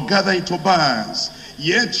 nor gather into barns,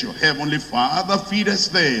 yet your heavenly Father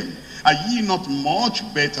feedeth them. Are ye not much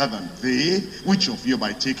better than they? Which of you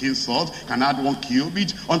by taking thought can add 1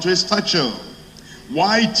 cubit unto his stature?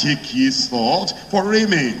 Why take ye thought for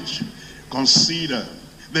raiment? Consider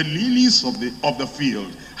the lilies of the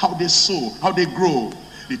field, how they sow, how they grow.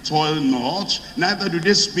 They toil not, neither do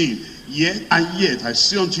they spin. Yet I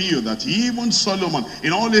say unto you that even Solomon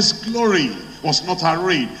in all his glory was not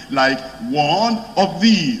arrayed like one of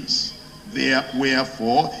these.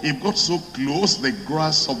 Wherefore, if God so clothes the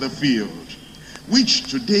grass of the field, which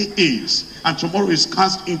today is, and tomorrow is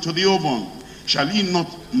cast into the oven, shall he not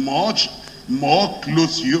much more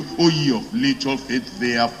clothe you, O ye of little faith?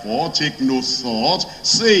 Therefore take no thought,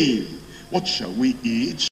 saying, what shall we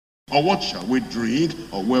eat? Or what shall we drink?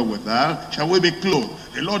 Or wherewithal shall we be clothed?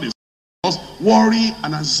 The Lord is with us. Worry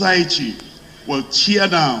and anxiety will tear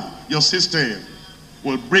down your system,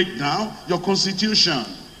 will break down your constitution.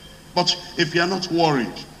 But if you are not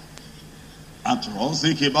worried, after all,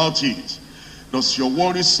 think about it. Does your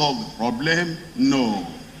worry solve the problem? No.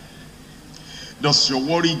 Does your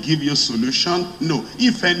worry give you a solution? No.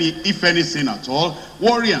 If anything at all,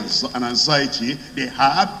 worry and anxiety, they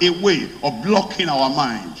have a way of blocking our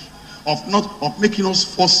mind, of making us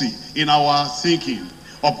fussy in our thinking,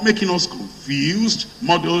 of making us confused,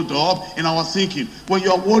 muddled up in our thinking. When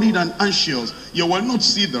you are worried and anxious, you will not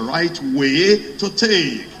see the right way to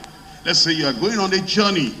take. Let's say you are going on a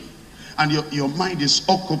journey, and your mind is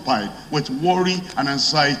occupied with worry and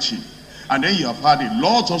anxiety. And then you have heard a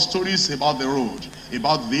lot of stories about the road,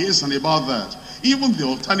 about this and about that. Even the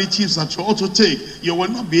alternatives that you ought to take, you will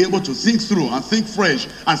not be able to think through and think fresh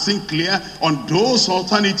and think clear on those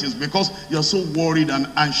alternatives because you're so worried and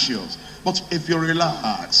anxious. But if you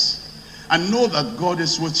relax and know that God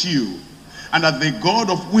is with you, and that the God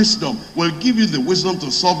of wisdom will give you the wisdom to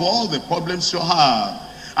solve all the problems you have.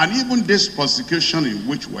 And even this persecution in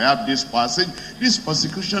which we have this passage, this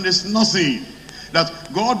persecution is nothing.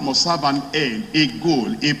 That God must have an end, a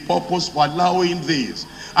goal, a purpose for allowing this.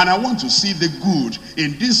 And I want to see the good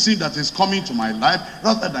in this thing that is coming to my life,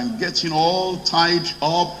 rather than getting all tied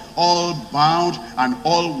up, all bound, and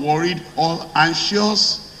all worried, all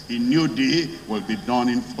anxious. A new day will be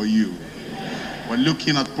dawning for you. Amen. We're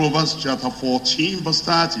looking at Proverbs chapter 14, verse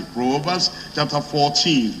 30. Proverbs chapter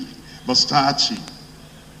 14, verse 30.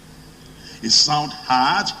 A sound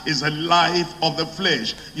heart is the life of the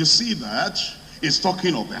flesh. You see that? It's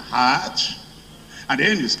talking of the heart, and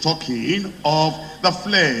then it's talking of the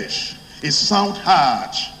flesh. A sound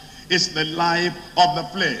heart is the life of the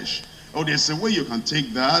flesh. Oh, there's a way you can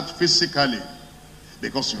take that physically,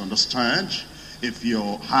 because you understand, if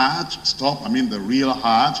your heart the real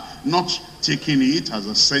heart, not taking it as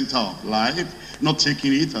a center of life, not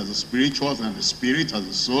taking it as a spiritual and the spirit as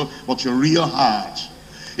a soul, but your real heart.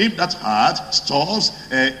 If that heart stops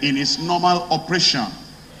in its normal operation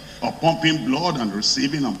of pumping blood and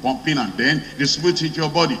receiving and pumping and then distributing your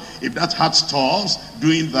body, if that heart stops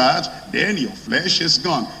doing that, then your flesh is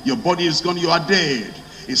gone, your body is gone, you are dead.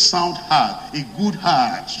 A sound heart, a good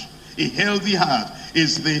heart, a healthy heart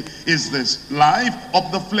is this life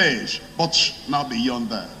of the flesh. But now beyond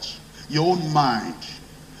that, your own mind,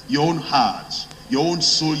 your own heart, your own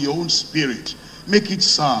soul, your own spirit, make it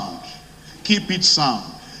sound, keep it sound.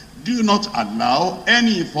 Do not allow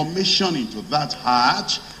any information into that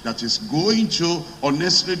heart that is going to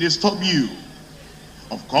unnecessarily disturb you.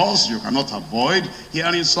 Of course, you cannot avoid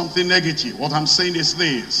hearing something negative. What I'm saying is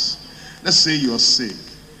this. Let's say you are sick.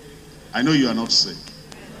 I know you are not sick.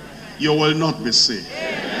 You will not be sick.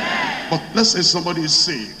 But let's say somebody is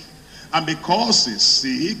sick. And because he's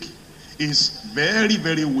sick, he's very,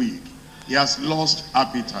 very weak. He has lost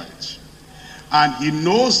appetite. And he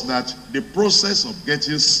knows that the process of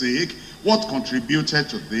getting sick, what contributed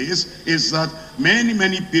to this is that many,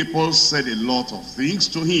 many people said a lot of things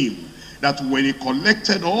to him. That when he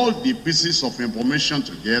collected all the pieces of information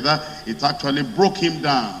together, it actually broke him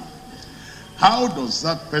down. How does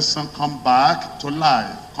that person come back to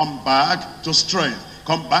life, come back to strength,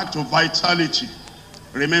 come back to vitality?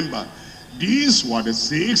 Remember, these were the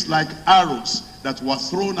things like arrows that were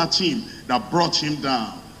thrown at him that brought him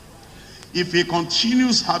down. If he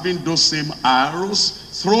continues having those same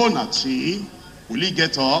arrows thrown at him, will he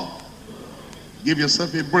get up? Give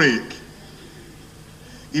yourself a break.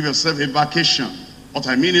 Give yourself a vacation. What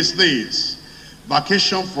I mean is this.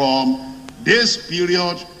 Vacation from this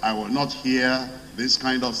period, I will not hear this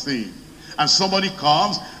kind of thing. And somebody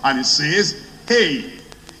comes and he says, hey,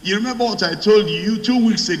 You remember what I told you 2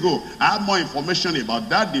 weeks ago? I have more information about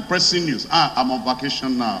that depressing news. I'm on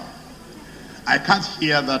vacation now. I can't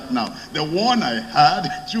hear that now. The one I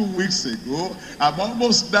had 2 weeks ago, I'm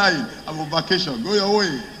almost dying. I'm on vacation. Go your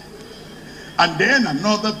way. And then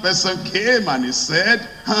another person came and he said,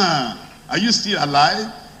 are you still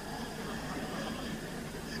alive?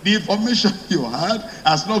 The information you had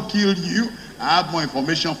has not killed you. I have more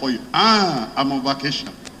information for you. I'm on vacation.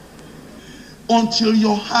 Until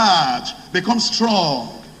your heart becomes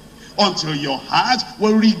strong, until your heart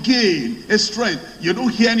will regain a strength. You don't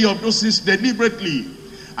hear any of those things deliberately.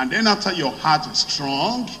 And then after your heart is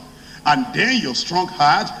strong, and then your strong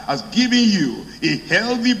heart has given you a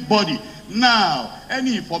healthy body. Now,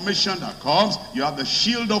 any information that comes, you have the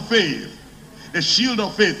shield of faith. The shield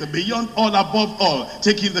of faith, beyond all, above all,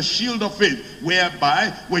 taking the shield of faith,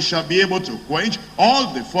 whereby we shall be able to quench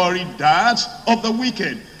all the fiery darts of the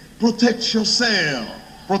wicked. Protect yourself.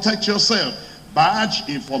 Protect yourself. Bad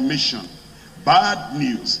information, bad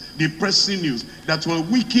news, depressing news that will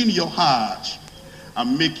weaken your heart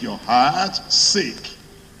and make your heart sick.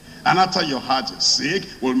 And after your heart is sick,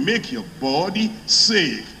 will make your body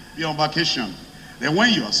sick. Be on vacation. Then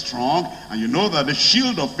when you are strong and you know that the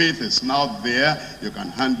shield of faith is now there, you can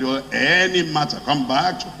handle any matter. Come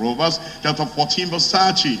back to Proverbs chapter 14 verse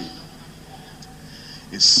 13.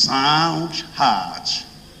 A sound heart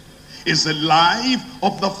is the life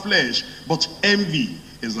of the flesh, but envy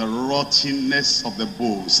is the rottenness of the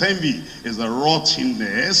bones. Envy is the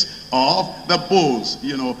rottenness of the bones.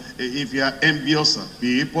 You know, if you are envious of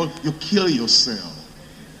people, you kill yourself.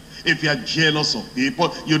 If you are jealous of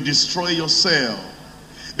people, you destroy yourself.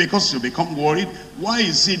 Because you become worried, why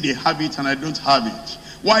is it they have it and I don't have it?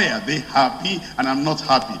 Why are they happy and I'm not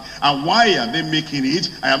happy? And why are they making it,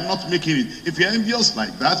 I am not making it? If you're envious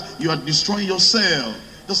like that, you are destroying yourself.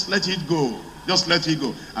 Just let it go. Just let it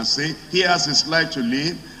go. And say, he has his life to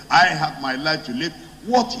live. I have my life to live.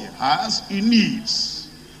 What he has, he needs.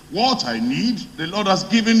 What I need, the Lord has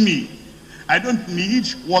given me. I don't need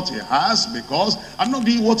what he has because I'm not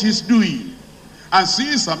doing what he's doing. And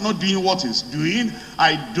since I'm not doing what he's doing,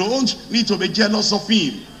 I don't need to be jealous of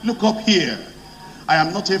him. Look up here. I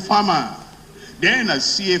am not a farmer. Then I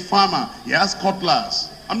see a farmer. He has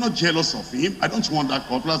cutlass. I'm not jealous of him. I don't want that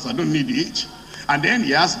cutlass. I don't need it. And then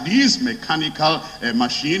he has this mechanical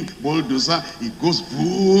machine, bulldozer. It goes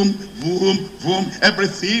boom, boom, boom.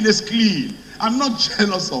 Everything is clean. I'm not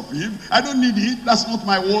jealous of him. I don't need it. That's not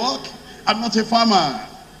my work. I'm not a farmer.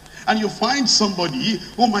 And you find somebody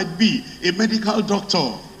who might be a medical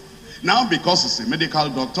doctor. Now, because he's a medical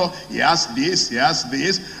doctor, he has this,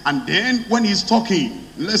 and then when he's talking,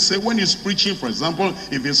 let's say when he's preaching, for example,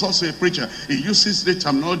 if he's also a preacher, he uses the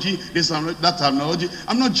terminology, that terminology.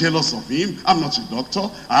 I'm not jealous of him. I'm not a doctor.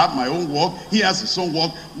 I have my own work. He has his own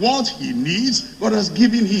work. What he needs, God has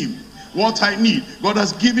given him. What I need, God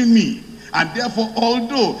has given me. And therefore,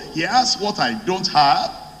 although he has what I don't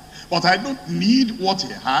have, but I don't need what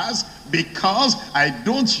he has, because I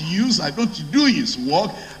don't do his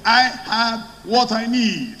work, I have what I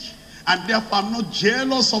need. And therefore I'm not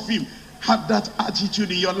jealous of him. Have that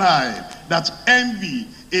attitude in your life, that envy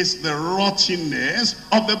is the rottenness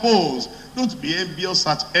of the bones. Don't be envious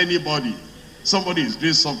at anybody. Somebody is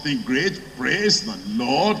doing something great, praise the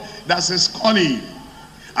Lord. That's his calling.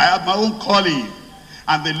 I have my own calling.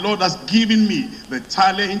 And the Lord has given me the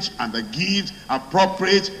talent and the gift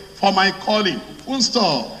appropriate for my calling. Full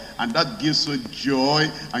stop. And that gives you joy,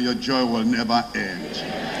 and your joy will never end.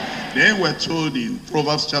 Then we're told in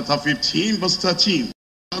Proverbs chapter 15 verse 13.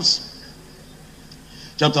 Proverbs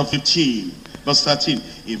chapter 15 verse 13.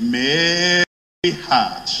 A merry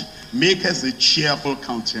heart maketh a cheerful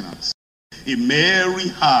countenance. A merry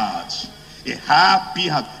heart, a happy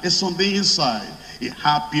heart. It's on the inside. A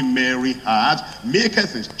happy, merry heart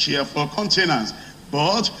maketh a cheerful countenance.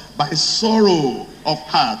 But by sorrow of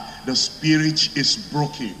heart, the spirit is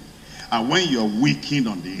broken. And when you are weakened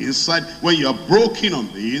on the inside, when you are broken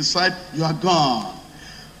on the inside, you are gone.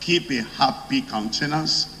 Keep a happy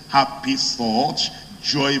countenance, happy thoughts,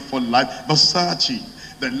 joyful life. Verse 30,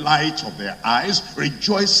 the light of their eyes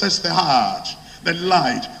rejoices the heart. The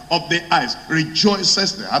light of the eyes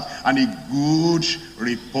rejoices the heart, and a good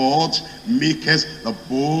report maketh the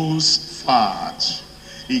bones fat.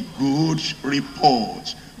 A good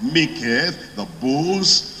report maketh the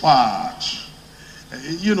bones fat.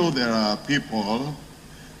 You know, there are people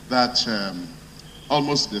that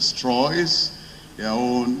almost destroys their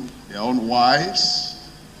own wives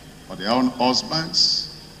or their own husbands.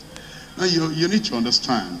 Now you need to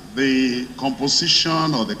understand, the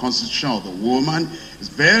composition or the constitution of the woman is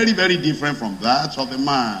very, very different from that of the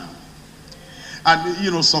man. And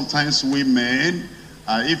you know, sometimes women,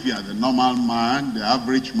 if you are the normal man, the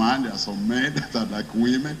average man, there are some men that are like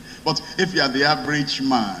women. But if you are the average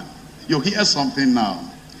man, you hear something now.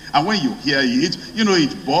 And when you hear it, you know,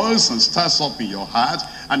 it boils and starts up in your heart.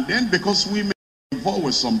 And then because women are involved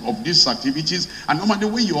with some of these activities, and normally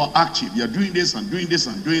when you are active, you are doing this and doing this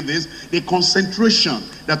and doing this, the concentration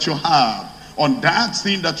that you have on that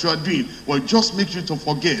thing that you are doing will just make you to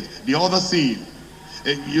forget the other thing.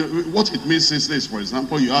 What it means is this: for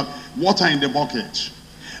example, you have water in the bucket,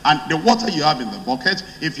 and the water you have in the bucket,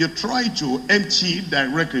 if you try to empty it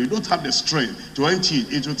directly, you don't have the strength to empty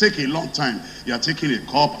it. It will take a long time. You are taking a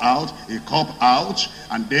cup out,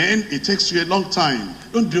 and then it takes you a long time.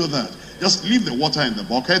 Don't do that. Just leave the water in the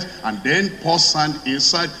bucket and then pour sand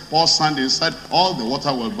inside, all the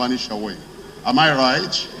water will vanish away. Am I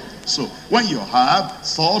right? So when you have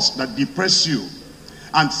thoughts that depress you,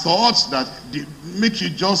 and thoughts that make you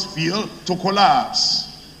just feel to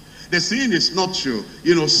collapse, the thing is not to,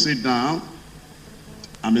 sit down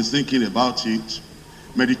and be thinking about it,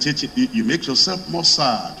 meditating. You make yourself more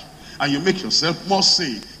sad, and you make yourself more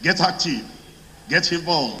sick. Get active, get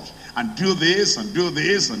involved, and do this and do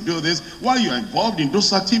this and do this. While you are involved in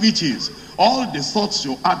those activities, all the thoughts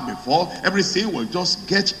you had before, everything will just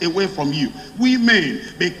get away from you. We men,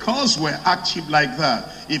 because we're active like that,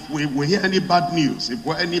 if we hear any bad news, if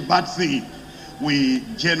we're any bad thing, we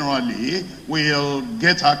generally will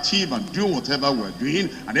get active and do whatever we're doing,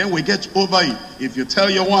 and then we get over it. If you tell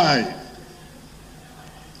your wife,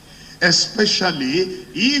 especially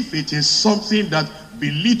if it is something that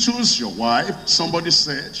belittles your wife, somebody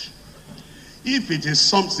said, if it is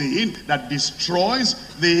something that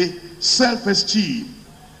destroys the self-esteem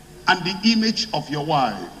and the image of your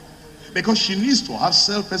wife, because she needs to have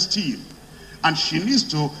self-esteem, and she needs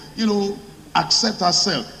to, accept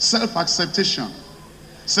herself, self-acceptation,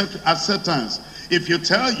 self-acceptance. If you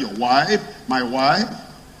tell your wife, my wife,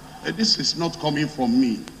 this is not coming from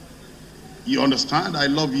me. You understand? I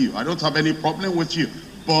love you. I don't have any problem with you.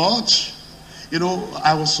 But,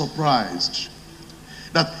 I was surprised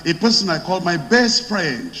that a person I called my best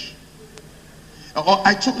friend, or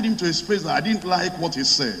I told him to his face that I didn't like what he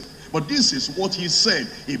said, but this is what he said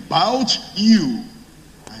about you.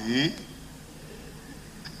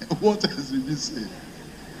 What else did he say?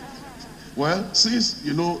 Well, since,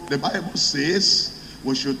 the Bible says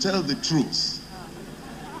we should tell the truth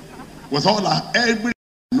with all everything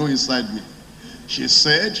I know inside me. She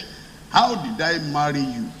said, how did I marry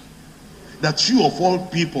you? That you of all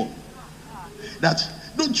people, that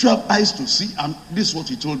don't you have eyes to see? And this is what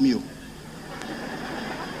he told me.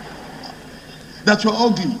 That you're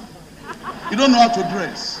ugly. You don't know how to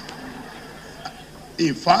dress.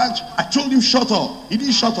 In fact, I told him shut up. He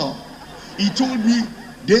didn't shut up. He told me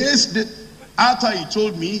after he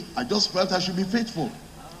told me, I just felt I should be faithful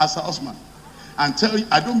as a husband. And tell you,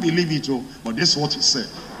 I don't believe it, but this is what he said.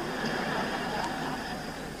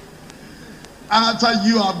 After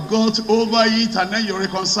you have got over it and then you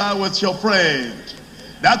reconcile with your friend,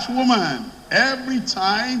 that woman, every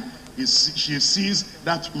time she sees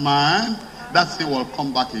that man, that thing will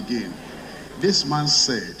come back again. This man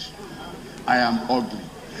said, I am ugly.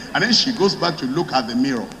 And then she goes back to look at the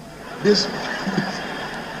mirror.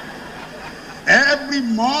 Every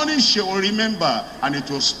morning she will remember, and it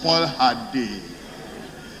will spoil her day.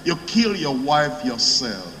 You kill your wife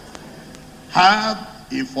yourself. Have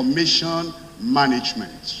information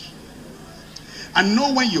management. And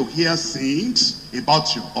know when you hear things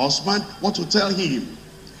about your husband, what to tell him.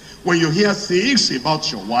 When you hear things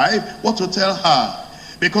about your wife, what to tell her.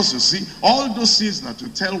 Because you see, all those things that you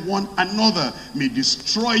tell one another may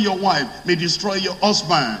destroy your wife, may destroy your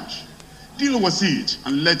husband. Deal with it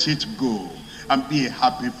and let it go, and be a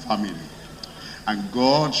happy family. And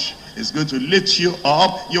God is going to lift you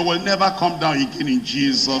up. You will never come down again in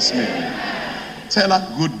Jesus' name. Tell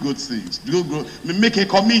her good things. Make a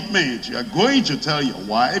commitment. You are going to tell your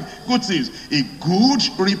wife good things. A good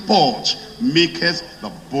report maketh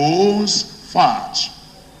the bones fat.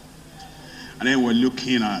 And then we're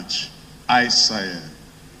looking at Isaiah.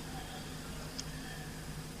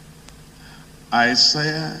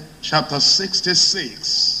 Isaiah chapter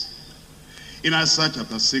 66. In Isaiah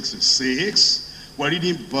chapter 66, we're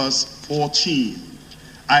reading verse 14.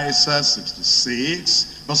 Isaiah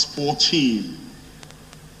 66, verse 14.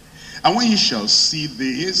 And when you shall see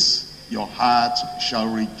this, your heart shall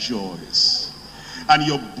rejoice, and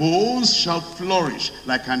your bones shall flourish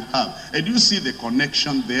like an herb. And you see the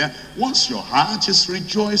connection there? Once your heart is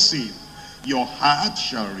rejoicing, your heart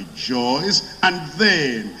shall rejoice, and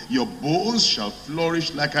then your bones shall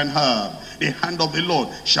flourish like an herb. The hand of the Lord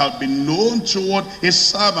shall be known toward his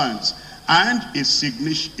servants, and his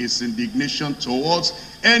indignation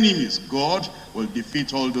towards enemies. God will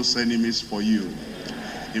defeat all those enemies for you.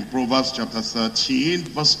 In Proverbs chapter 13,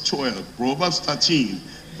 verse 12. Proverbs 13,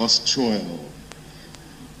 verse 12.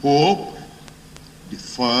 Hope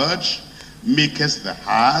deferred maketh the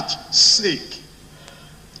heart sick.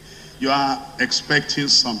 You are expecting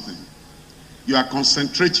something. You are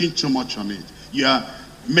concentrating too much on it. You are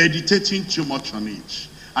meditating too much on it.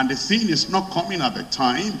 And the thing is not coming at the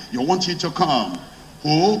time you want it to come.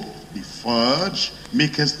 Hope deferred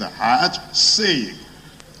maketh the heart sick.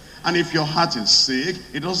 And if your heart is sick,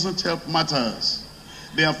 it doesn't help matters.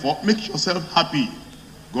 Therefore, make yourself happy.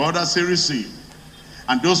 God has a reason.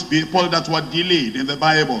 And those people that were delayed in the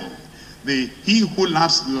Bible, he who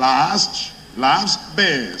laughs last, laughs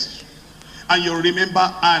best. And you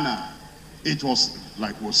remember Anna. It was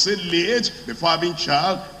like we'll say late before having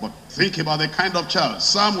child, but think about the kind of child.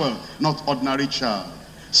 Samuel, not ordinary child.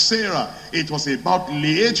 Sarah, it was about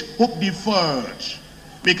late, hope deferred,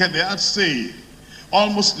 because they had saved.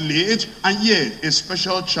 Almost late, and yet a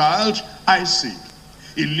special child, Isaac.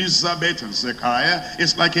 Elizabeth and Zechariah,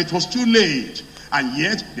 it's like it was too late, and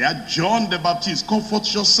yet they had John the Baptist.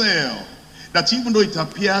 Comfort yourself that even though it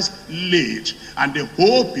appears late and the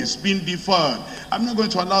hope is being deferred, I'm not going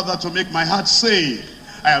to allow that to make my heart sick.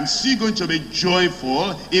 I am still going to be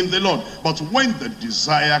joyful in the Lord. But when the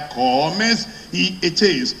desire comes, it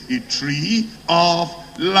is a tree of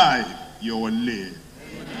life. You will live.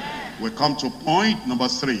 We come to point number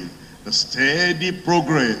 3. The steady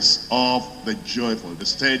progress of the joyful. The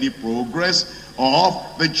steady progress of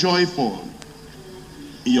the joyful.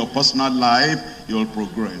 In your personal life, you will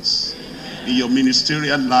progress. In your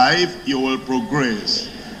ministerial life, you will progress.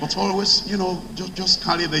 But always, just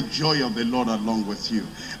carry the joy of the Lord along with you.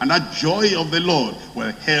 And that joy of the Lord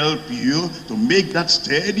will help you to make that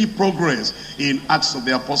steady progress. In Acts of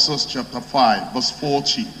the Apostles chapter 5, verse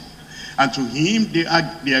 40. And to him they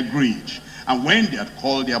agreed. And when they had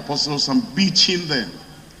called the apostles and beaten them,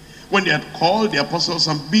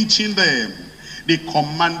 they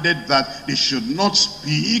commanded that they should not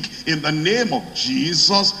speak in the name of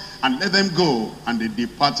Jesus, and let them go. And they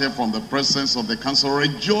departed from the presence of the council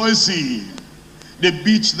rejoicing. They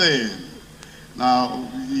beat them. Now,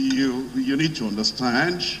 you need to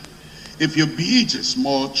understand, if you beat a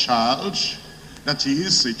small child, that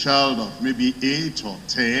is a child of maybe 8 or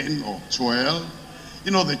 10 or 12,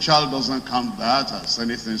 the child doesn't count that as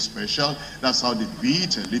anything special. That's how they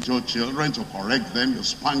beat little children, to correct them. You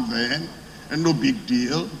spank them, and no big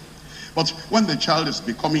deal. But when the child is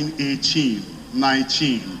becoming 18,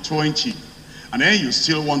 19, 20, and then you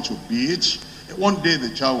still want to beat, one day the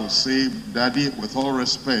child will say, Daddy, with all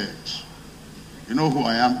respect, you know who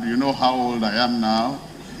I am? Do you know how old I am now?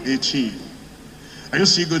 18. Are you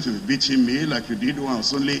still going to be beating me like you did when I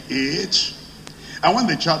was only 8? And when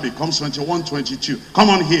the child becomes 21, 22, come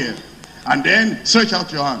on here. And then stretch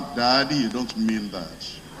out your hand. Daddy, you don't mean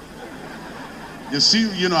that. You see,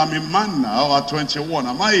 I'm a man now at 21.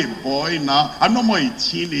 Am I a boy now? I'm no more a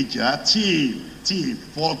teenager. Teen,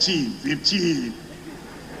 14, 15,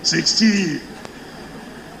 16,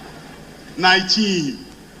 19,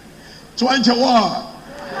 21.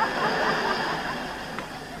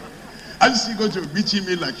 Are you still going to be beating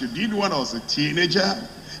me like you did when I was a teenager?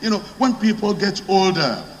 When people get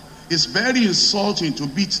older, it's very insulting to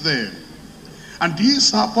beat them. And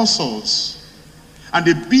these are apostles, and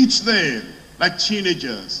they beat them like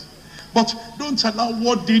teenagers. But don't allow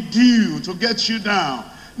what they do to get you down.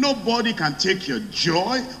 Nobody can take your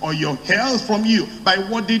joy or your health from you by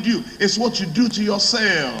what they do. It's what you do to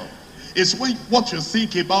yourself. It's what you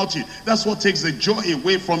think about it. That's what takes the joy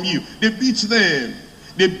away from you. They beat them.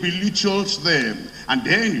 They belittled them. And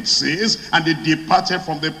then it says, and they departed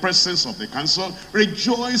from the presence of the council,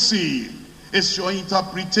 rejoicing. It's your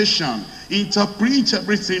interpretation. Interpret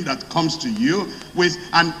everything that comes to you with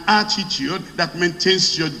an attitude that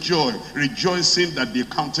maintains your joy, rejoicing that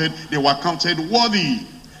they were counted worthy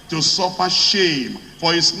to suffer shame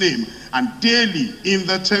for his name, and daily in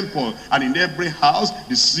the temple and in every house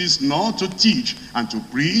they ceased not to teach and to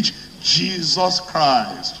preach Jesus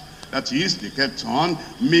Christ. That is, they kept on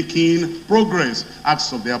making progress.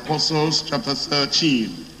 Acts of the Apostles chapter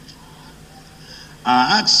 13.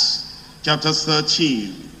 Acts chapter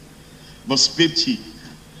 13, verse 50.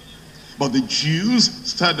 But the Jews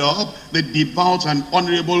stirred up the devout and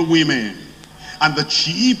honorable women and the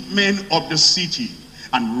chief men of the city,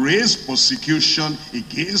 and raised persecution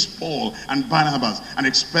against Paul and Barnabas, and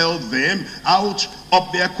expelled them out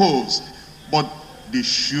of their coast. But they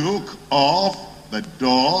shook off the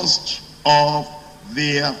dust of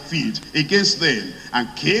their feet against them, and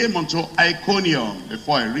came unto Iconium.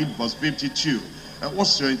 Before I read verse 52,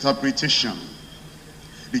 what's your interpretation?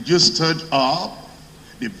 The Jews stirred up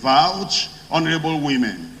devout, honorable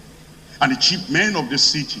women, and the chief men of the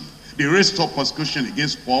city. They raised up persecution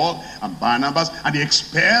against Paul and Barnabas, and they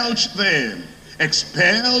expelled them.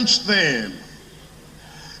 Expelled them.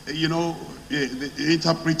 You know, the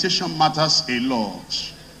interpretation matters a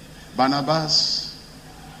lot. Barnabas,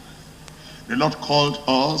 the Lord called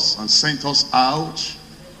us and sent us out,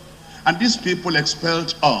 and these people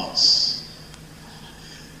expelled us.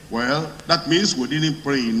 Well, that means we didn't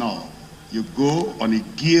pray enough. You go on a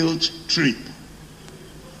guilt trip.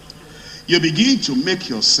 You begin to make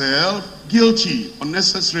yourself guilty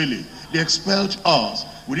unnecessarily. They expelled us.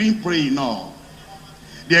 We didn't pray enough.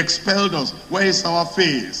 They expelled us. Where is our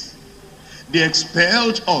faith? They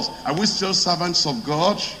expelled us. Are we still servants of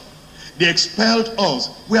God? They expelled us.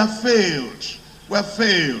 We have failed. We have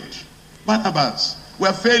failed. Barnabas, we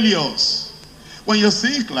are failures. When you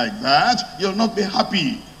think like that, you'll not be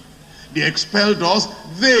happy. They expelled us.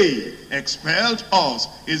 They expelled us.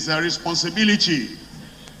 It's their responsibility.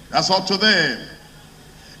 That's up to them.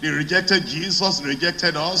 They rejected Jesus,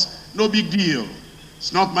 rejected us. No big deal.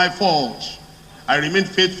 It's not my fault. I remain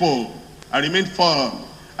faithful. I remain firm.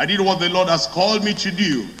 I did what the Lord has called me to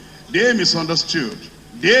do. They misunderstood.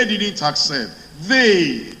 They didn't accept.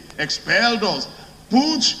 They expelled us.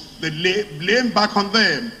 Put the blame back on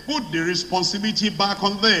them. Put the responsibility back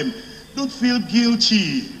on them. Don't feel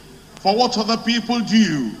guilty for what other people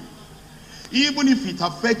do. Even if it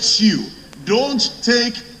affects you, don't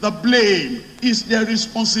take the blame. It's their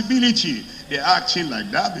responsibility. They're acting like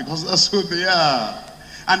that because that's who they are.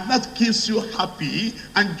 And that keeps you happy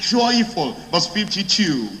and joyful. Verse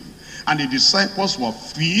 52. And the disciples were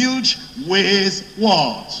filled with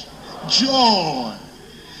what? Joy.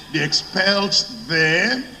 They expelled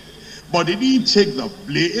them, but they didn't take the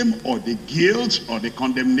blame or the guilt or the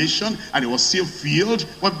condemnation, and they were still filled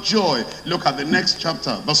with joy. Look at the next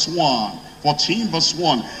chapter, verse 1. 14 verse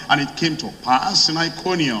 1. And it came to pass in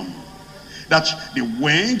Iconium that they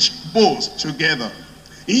went both together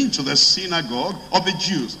into the synagogue of the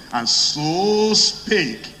Jews, and so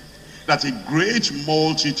spake, that a great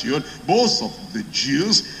multitude, both of the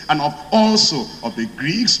Jews and also of the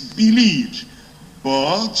Greeks, believed.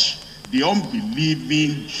 But the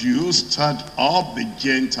unbelieving Jews stirred up the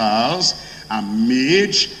Gentiles and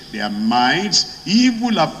made their minds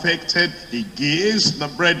evil affected against the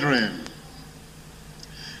brethren.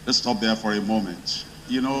 Let's stop there for a moment.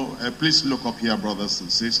 You know, please look up here, brothers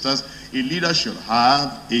and sisters. A leader should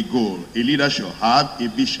have a goal. A leader should have a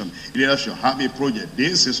vision. A leader should have a project.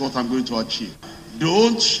 This is what I'm going to achieve.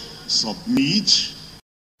 Don't submit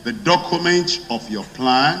the document of your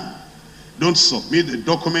plan. Don't submit the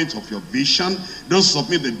document of your vision. Don't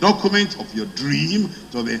submit the document of your dream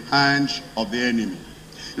to the hand of the enemy.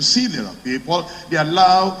 You see, there are people, they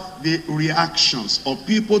allow the reactions of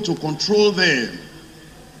people to control them.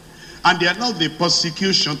 And they allow the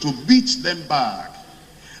persecution to beat them back.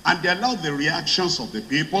 And they allow the reactions of the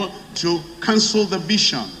people to cancel the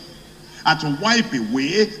vision and to wipe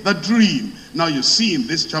away the dream. Now you see in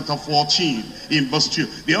this chapter 14, in verse 2,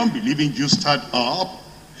 the unbelieving Jews stirred up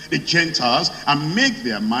the Gentiles and make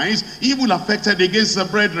their minds evil affected against the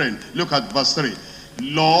brethren. Look at verse 3.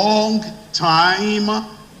 Long time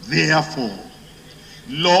therefore.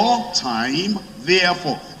 Long time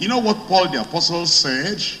therefore. You know what Paul the apostle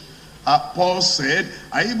said? Paul said,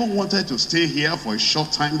 I even wanted to stay here for a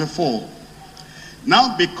short time before.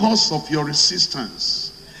 Now because of your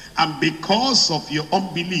resistance, and because of your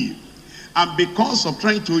unbelief, and because of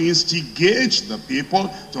trying to instigate the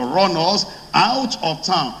people to run us out of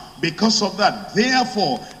town, because of that,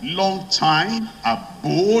 therefore, long time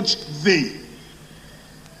abode they.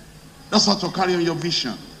 That's how to carry on your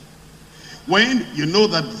vision. When you know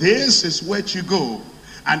that this is where to go,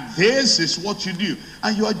 and this is what you do,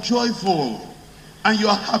 and you are joyful, and you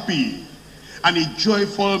are happy. And a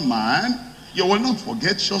joyful man, you will not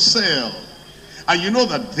forget yourself. And you know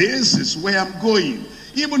that this is where I'm going.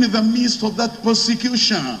 Even in the midst of that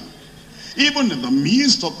persecution, even in the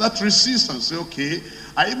midst of that resistance, say, okay,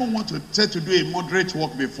 I even wanted to do a moderate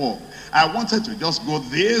walk before. I wanted to just go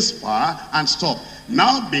this far and stop.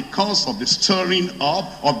 Now because of the stirring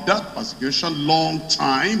up of that persecution, long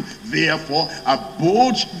time, therefore,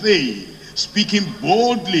 abode they, speaking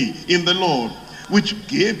boldly in the Lord, which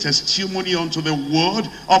gave testimony unto the word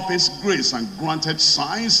of his grace, and granted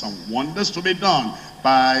signs and wonders to be done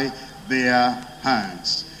by their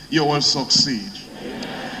hands. You will succeed.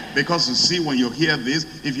 Amen. Because you see, when you hear this,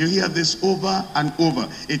 if you hear this over and over,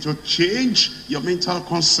 it will change your mental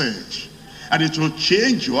concept. And it will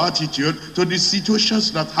change your attitude to the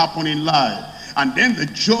situations that happen in life. And then the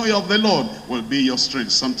joy of the Lord will be your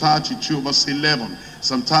strength. Psalm 32 verse 11.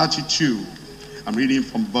 Psalm 32. I'm reading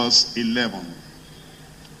from verse 11.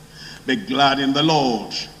 Be glad in the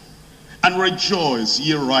Lord and rejoice,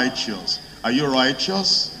 ye righteous. Are you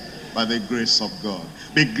righteous? By the grace of God.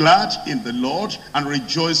 Be glad in the Lord and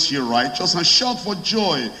rejoice, ye righteous, and shout for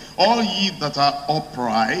joy, all ye that are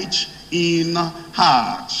upright in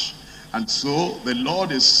heart. And so the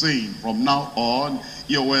Lord is saying from now on,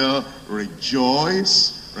 you will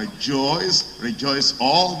rejoice, rejoice, rejoice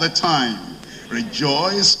all the time.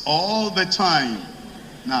 Rejoice all the time.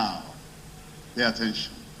 Now, pay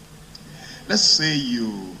attention. Let's say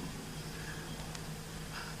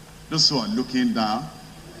those who are looking down,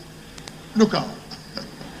 look up.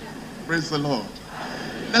 Praise the Lord.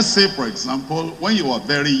 Let's say, for example, when you were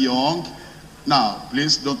very young, now,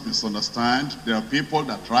 please don't misunderstand. There are people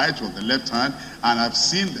that write with the left hand, and I've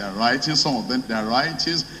seen their writing. Some of them, their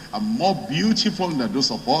writings are more beautiful than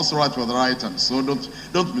those of us who write with the right hand. So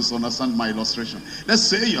don't misunderstand my illustration. Let's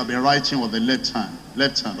say you have been writing with the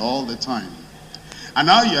left hand all the time. And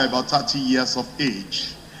now you're about 30 years of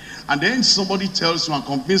age. And then somebody tells you and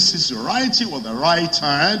convinces you writing with the right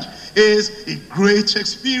hand is a great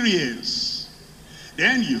experience.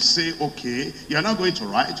 Then you say, okay, you're not going to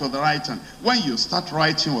write with the right hand. When you start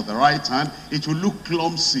writing with the right hand, it will look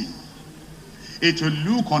clumsy. It will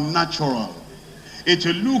look unnatural. It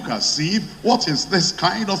will look as if, what is this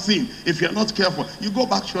kind of thing? If you're not careful, you go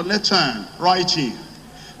back to your left hand writing.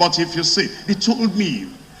 But if you say, they told me,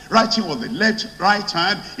 writing with the right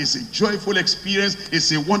hand is a joyful experience,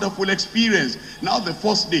 it's a wonderful experience. Now the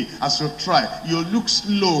first day, as you try, you'll look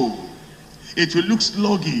slow. It will look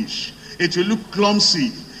sluggish. It will look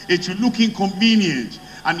clumsy. It will look inconvenient.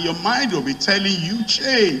 And your mind will be telling you,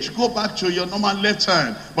 change. Go back to your normal left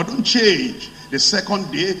hand. But don't change. The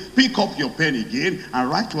second day, pick up your pen again and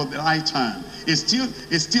write with the right hand. It's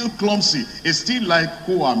still clumsy. It's still like,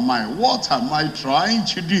 who am I? What am I trying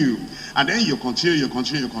to do? And then you continue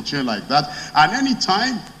like that. And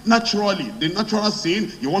anytime, naturally, the natural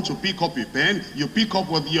thing, you want to pick up a pen, you pick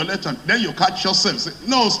up with your left hand. Then you catch yourself. Say,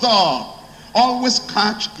 no, stop. Always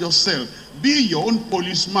catch yourself. Be your own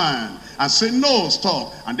policeman and say, no,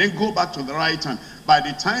 stop. And then go back to the right hand. By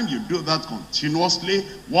the time you do that continuously,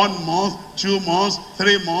 1 month, 2 months,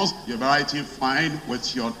 3 months, you'll be writing fine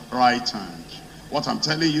with your right hand. What I'm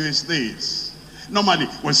telling you is this. Normally,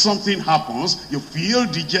 when something happens, you feel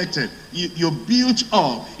dejected. You build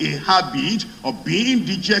up a habit of being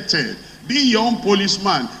dejected. Be your own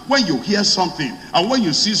policeman. When you hear something and when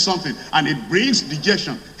you see something and it brings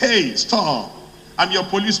dejection, hey, stop. I'm your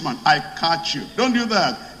policeman. I catch you. Don't do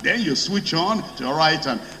that. Then you switch on to your right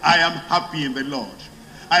hand. I am happy in the Lord.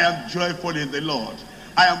 I am joyful in the Lord.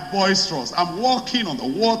 I am boisterous. I'm walking on the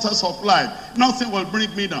waters of life. Nothing will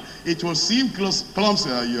bring me down. It will seem clumsy.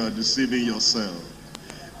 You are deceiving yourself.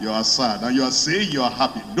 You are sad and you are saying you are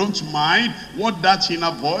happy. Don't mind what that inner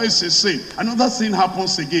voice is saying. Another thing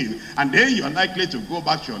happens again. And then you are likely to go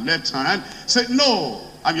back to your left hand. Say, no,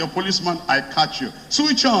 I'm your policeman. I catch you.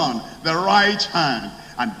 Switch on the right hand.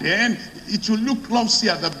 And then it will look clumsy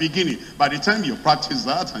at the beginning. By the time you practice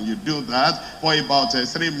that and you do that for about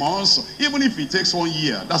 3 months, even if it takes 1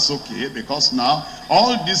 year, that's okay, because now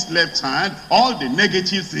all this left hand, all the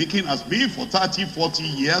negative thinking has been for 30, 40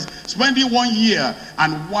 years, spending 1 year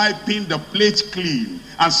and wiping the plate clean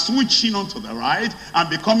and switching on to the right and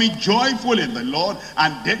becoming joyful in the Lord.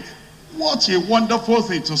 And then, what a wonderful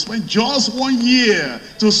thing to spend just 1 year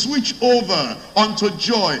to switch over onto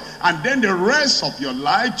joy. And then the rest of your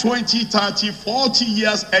life, 20, 30, 40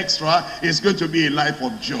 years extra, is going to be a life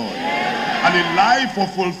of joy. And a life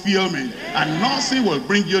of fulfillment. And nothing will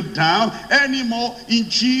bring you down anymore in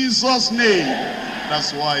Jesus' name.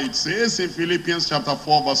 That's why it says in Philippians chapter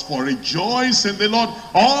 4 verse 4, rejoice in the Lord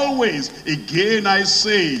always. Again I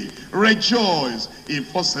say, rejoice. In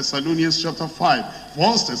 1 Thessalonians chapter 5.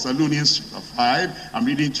 1 Thessalonians chapter 5, I'm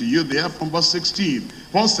reading to you there from verse 16.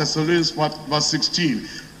 1 Thessalonians verse 16.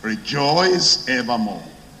 Rejoice evermore.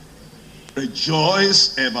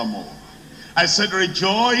 Rejoice evermore. I said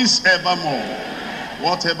rejoice evermore.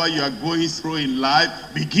 Whatever you are going through in life,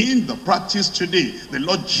 begin the practice today. The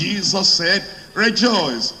Lord Jesus said,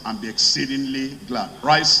 rejoice and be exceedingly glad.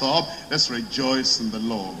 Rise up, let's rejoice in the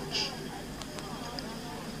Lord.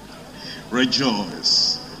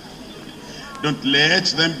 Rejoice. Don't let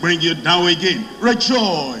them bring you down again.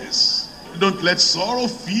 Rejoice. Don't let sorrow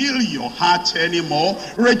fill your heart anymore.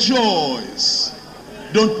 Rejoice.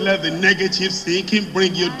 Don't let the negative thinking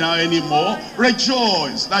bring you down anymore.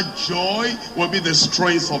 Rejoice. That joy will be the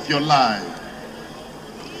strength of your life.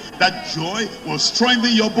 That joy will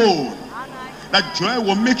strengthen your bone. That joy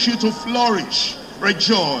will make you to flourish.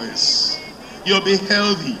 Rejoice. You'll be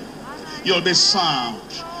healthy. You'll be sound.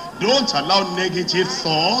 Don't allow negative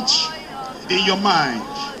thoughts in your mind.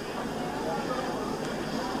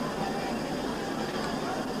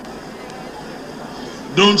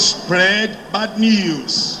 Don't spread bad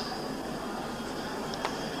news.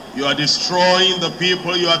 You are destroying the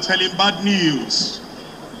people you are telling bad news.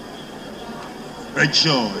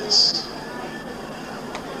 Rejoice.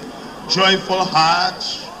 Joyful heart.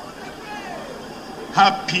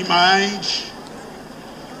 Happy mind.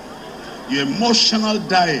 Your emotional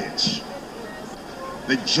diet.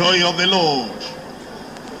 The joy of the Lord.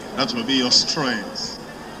 That will be your strength.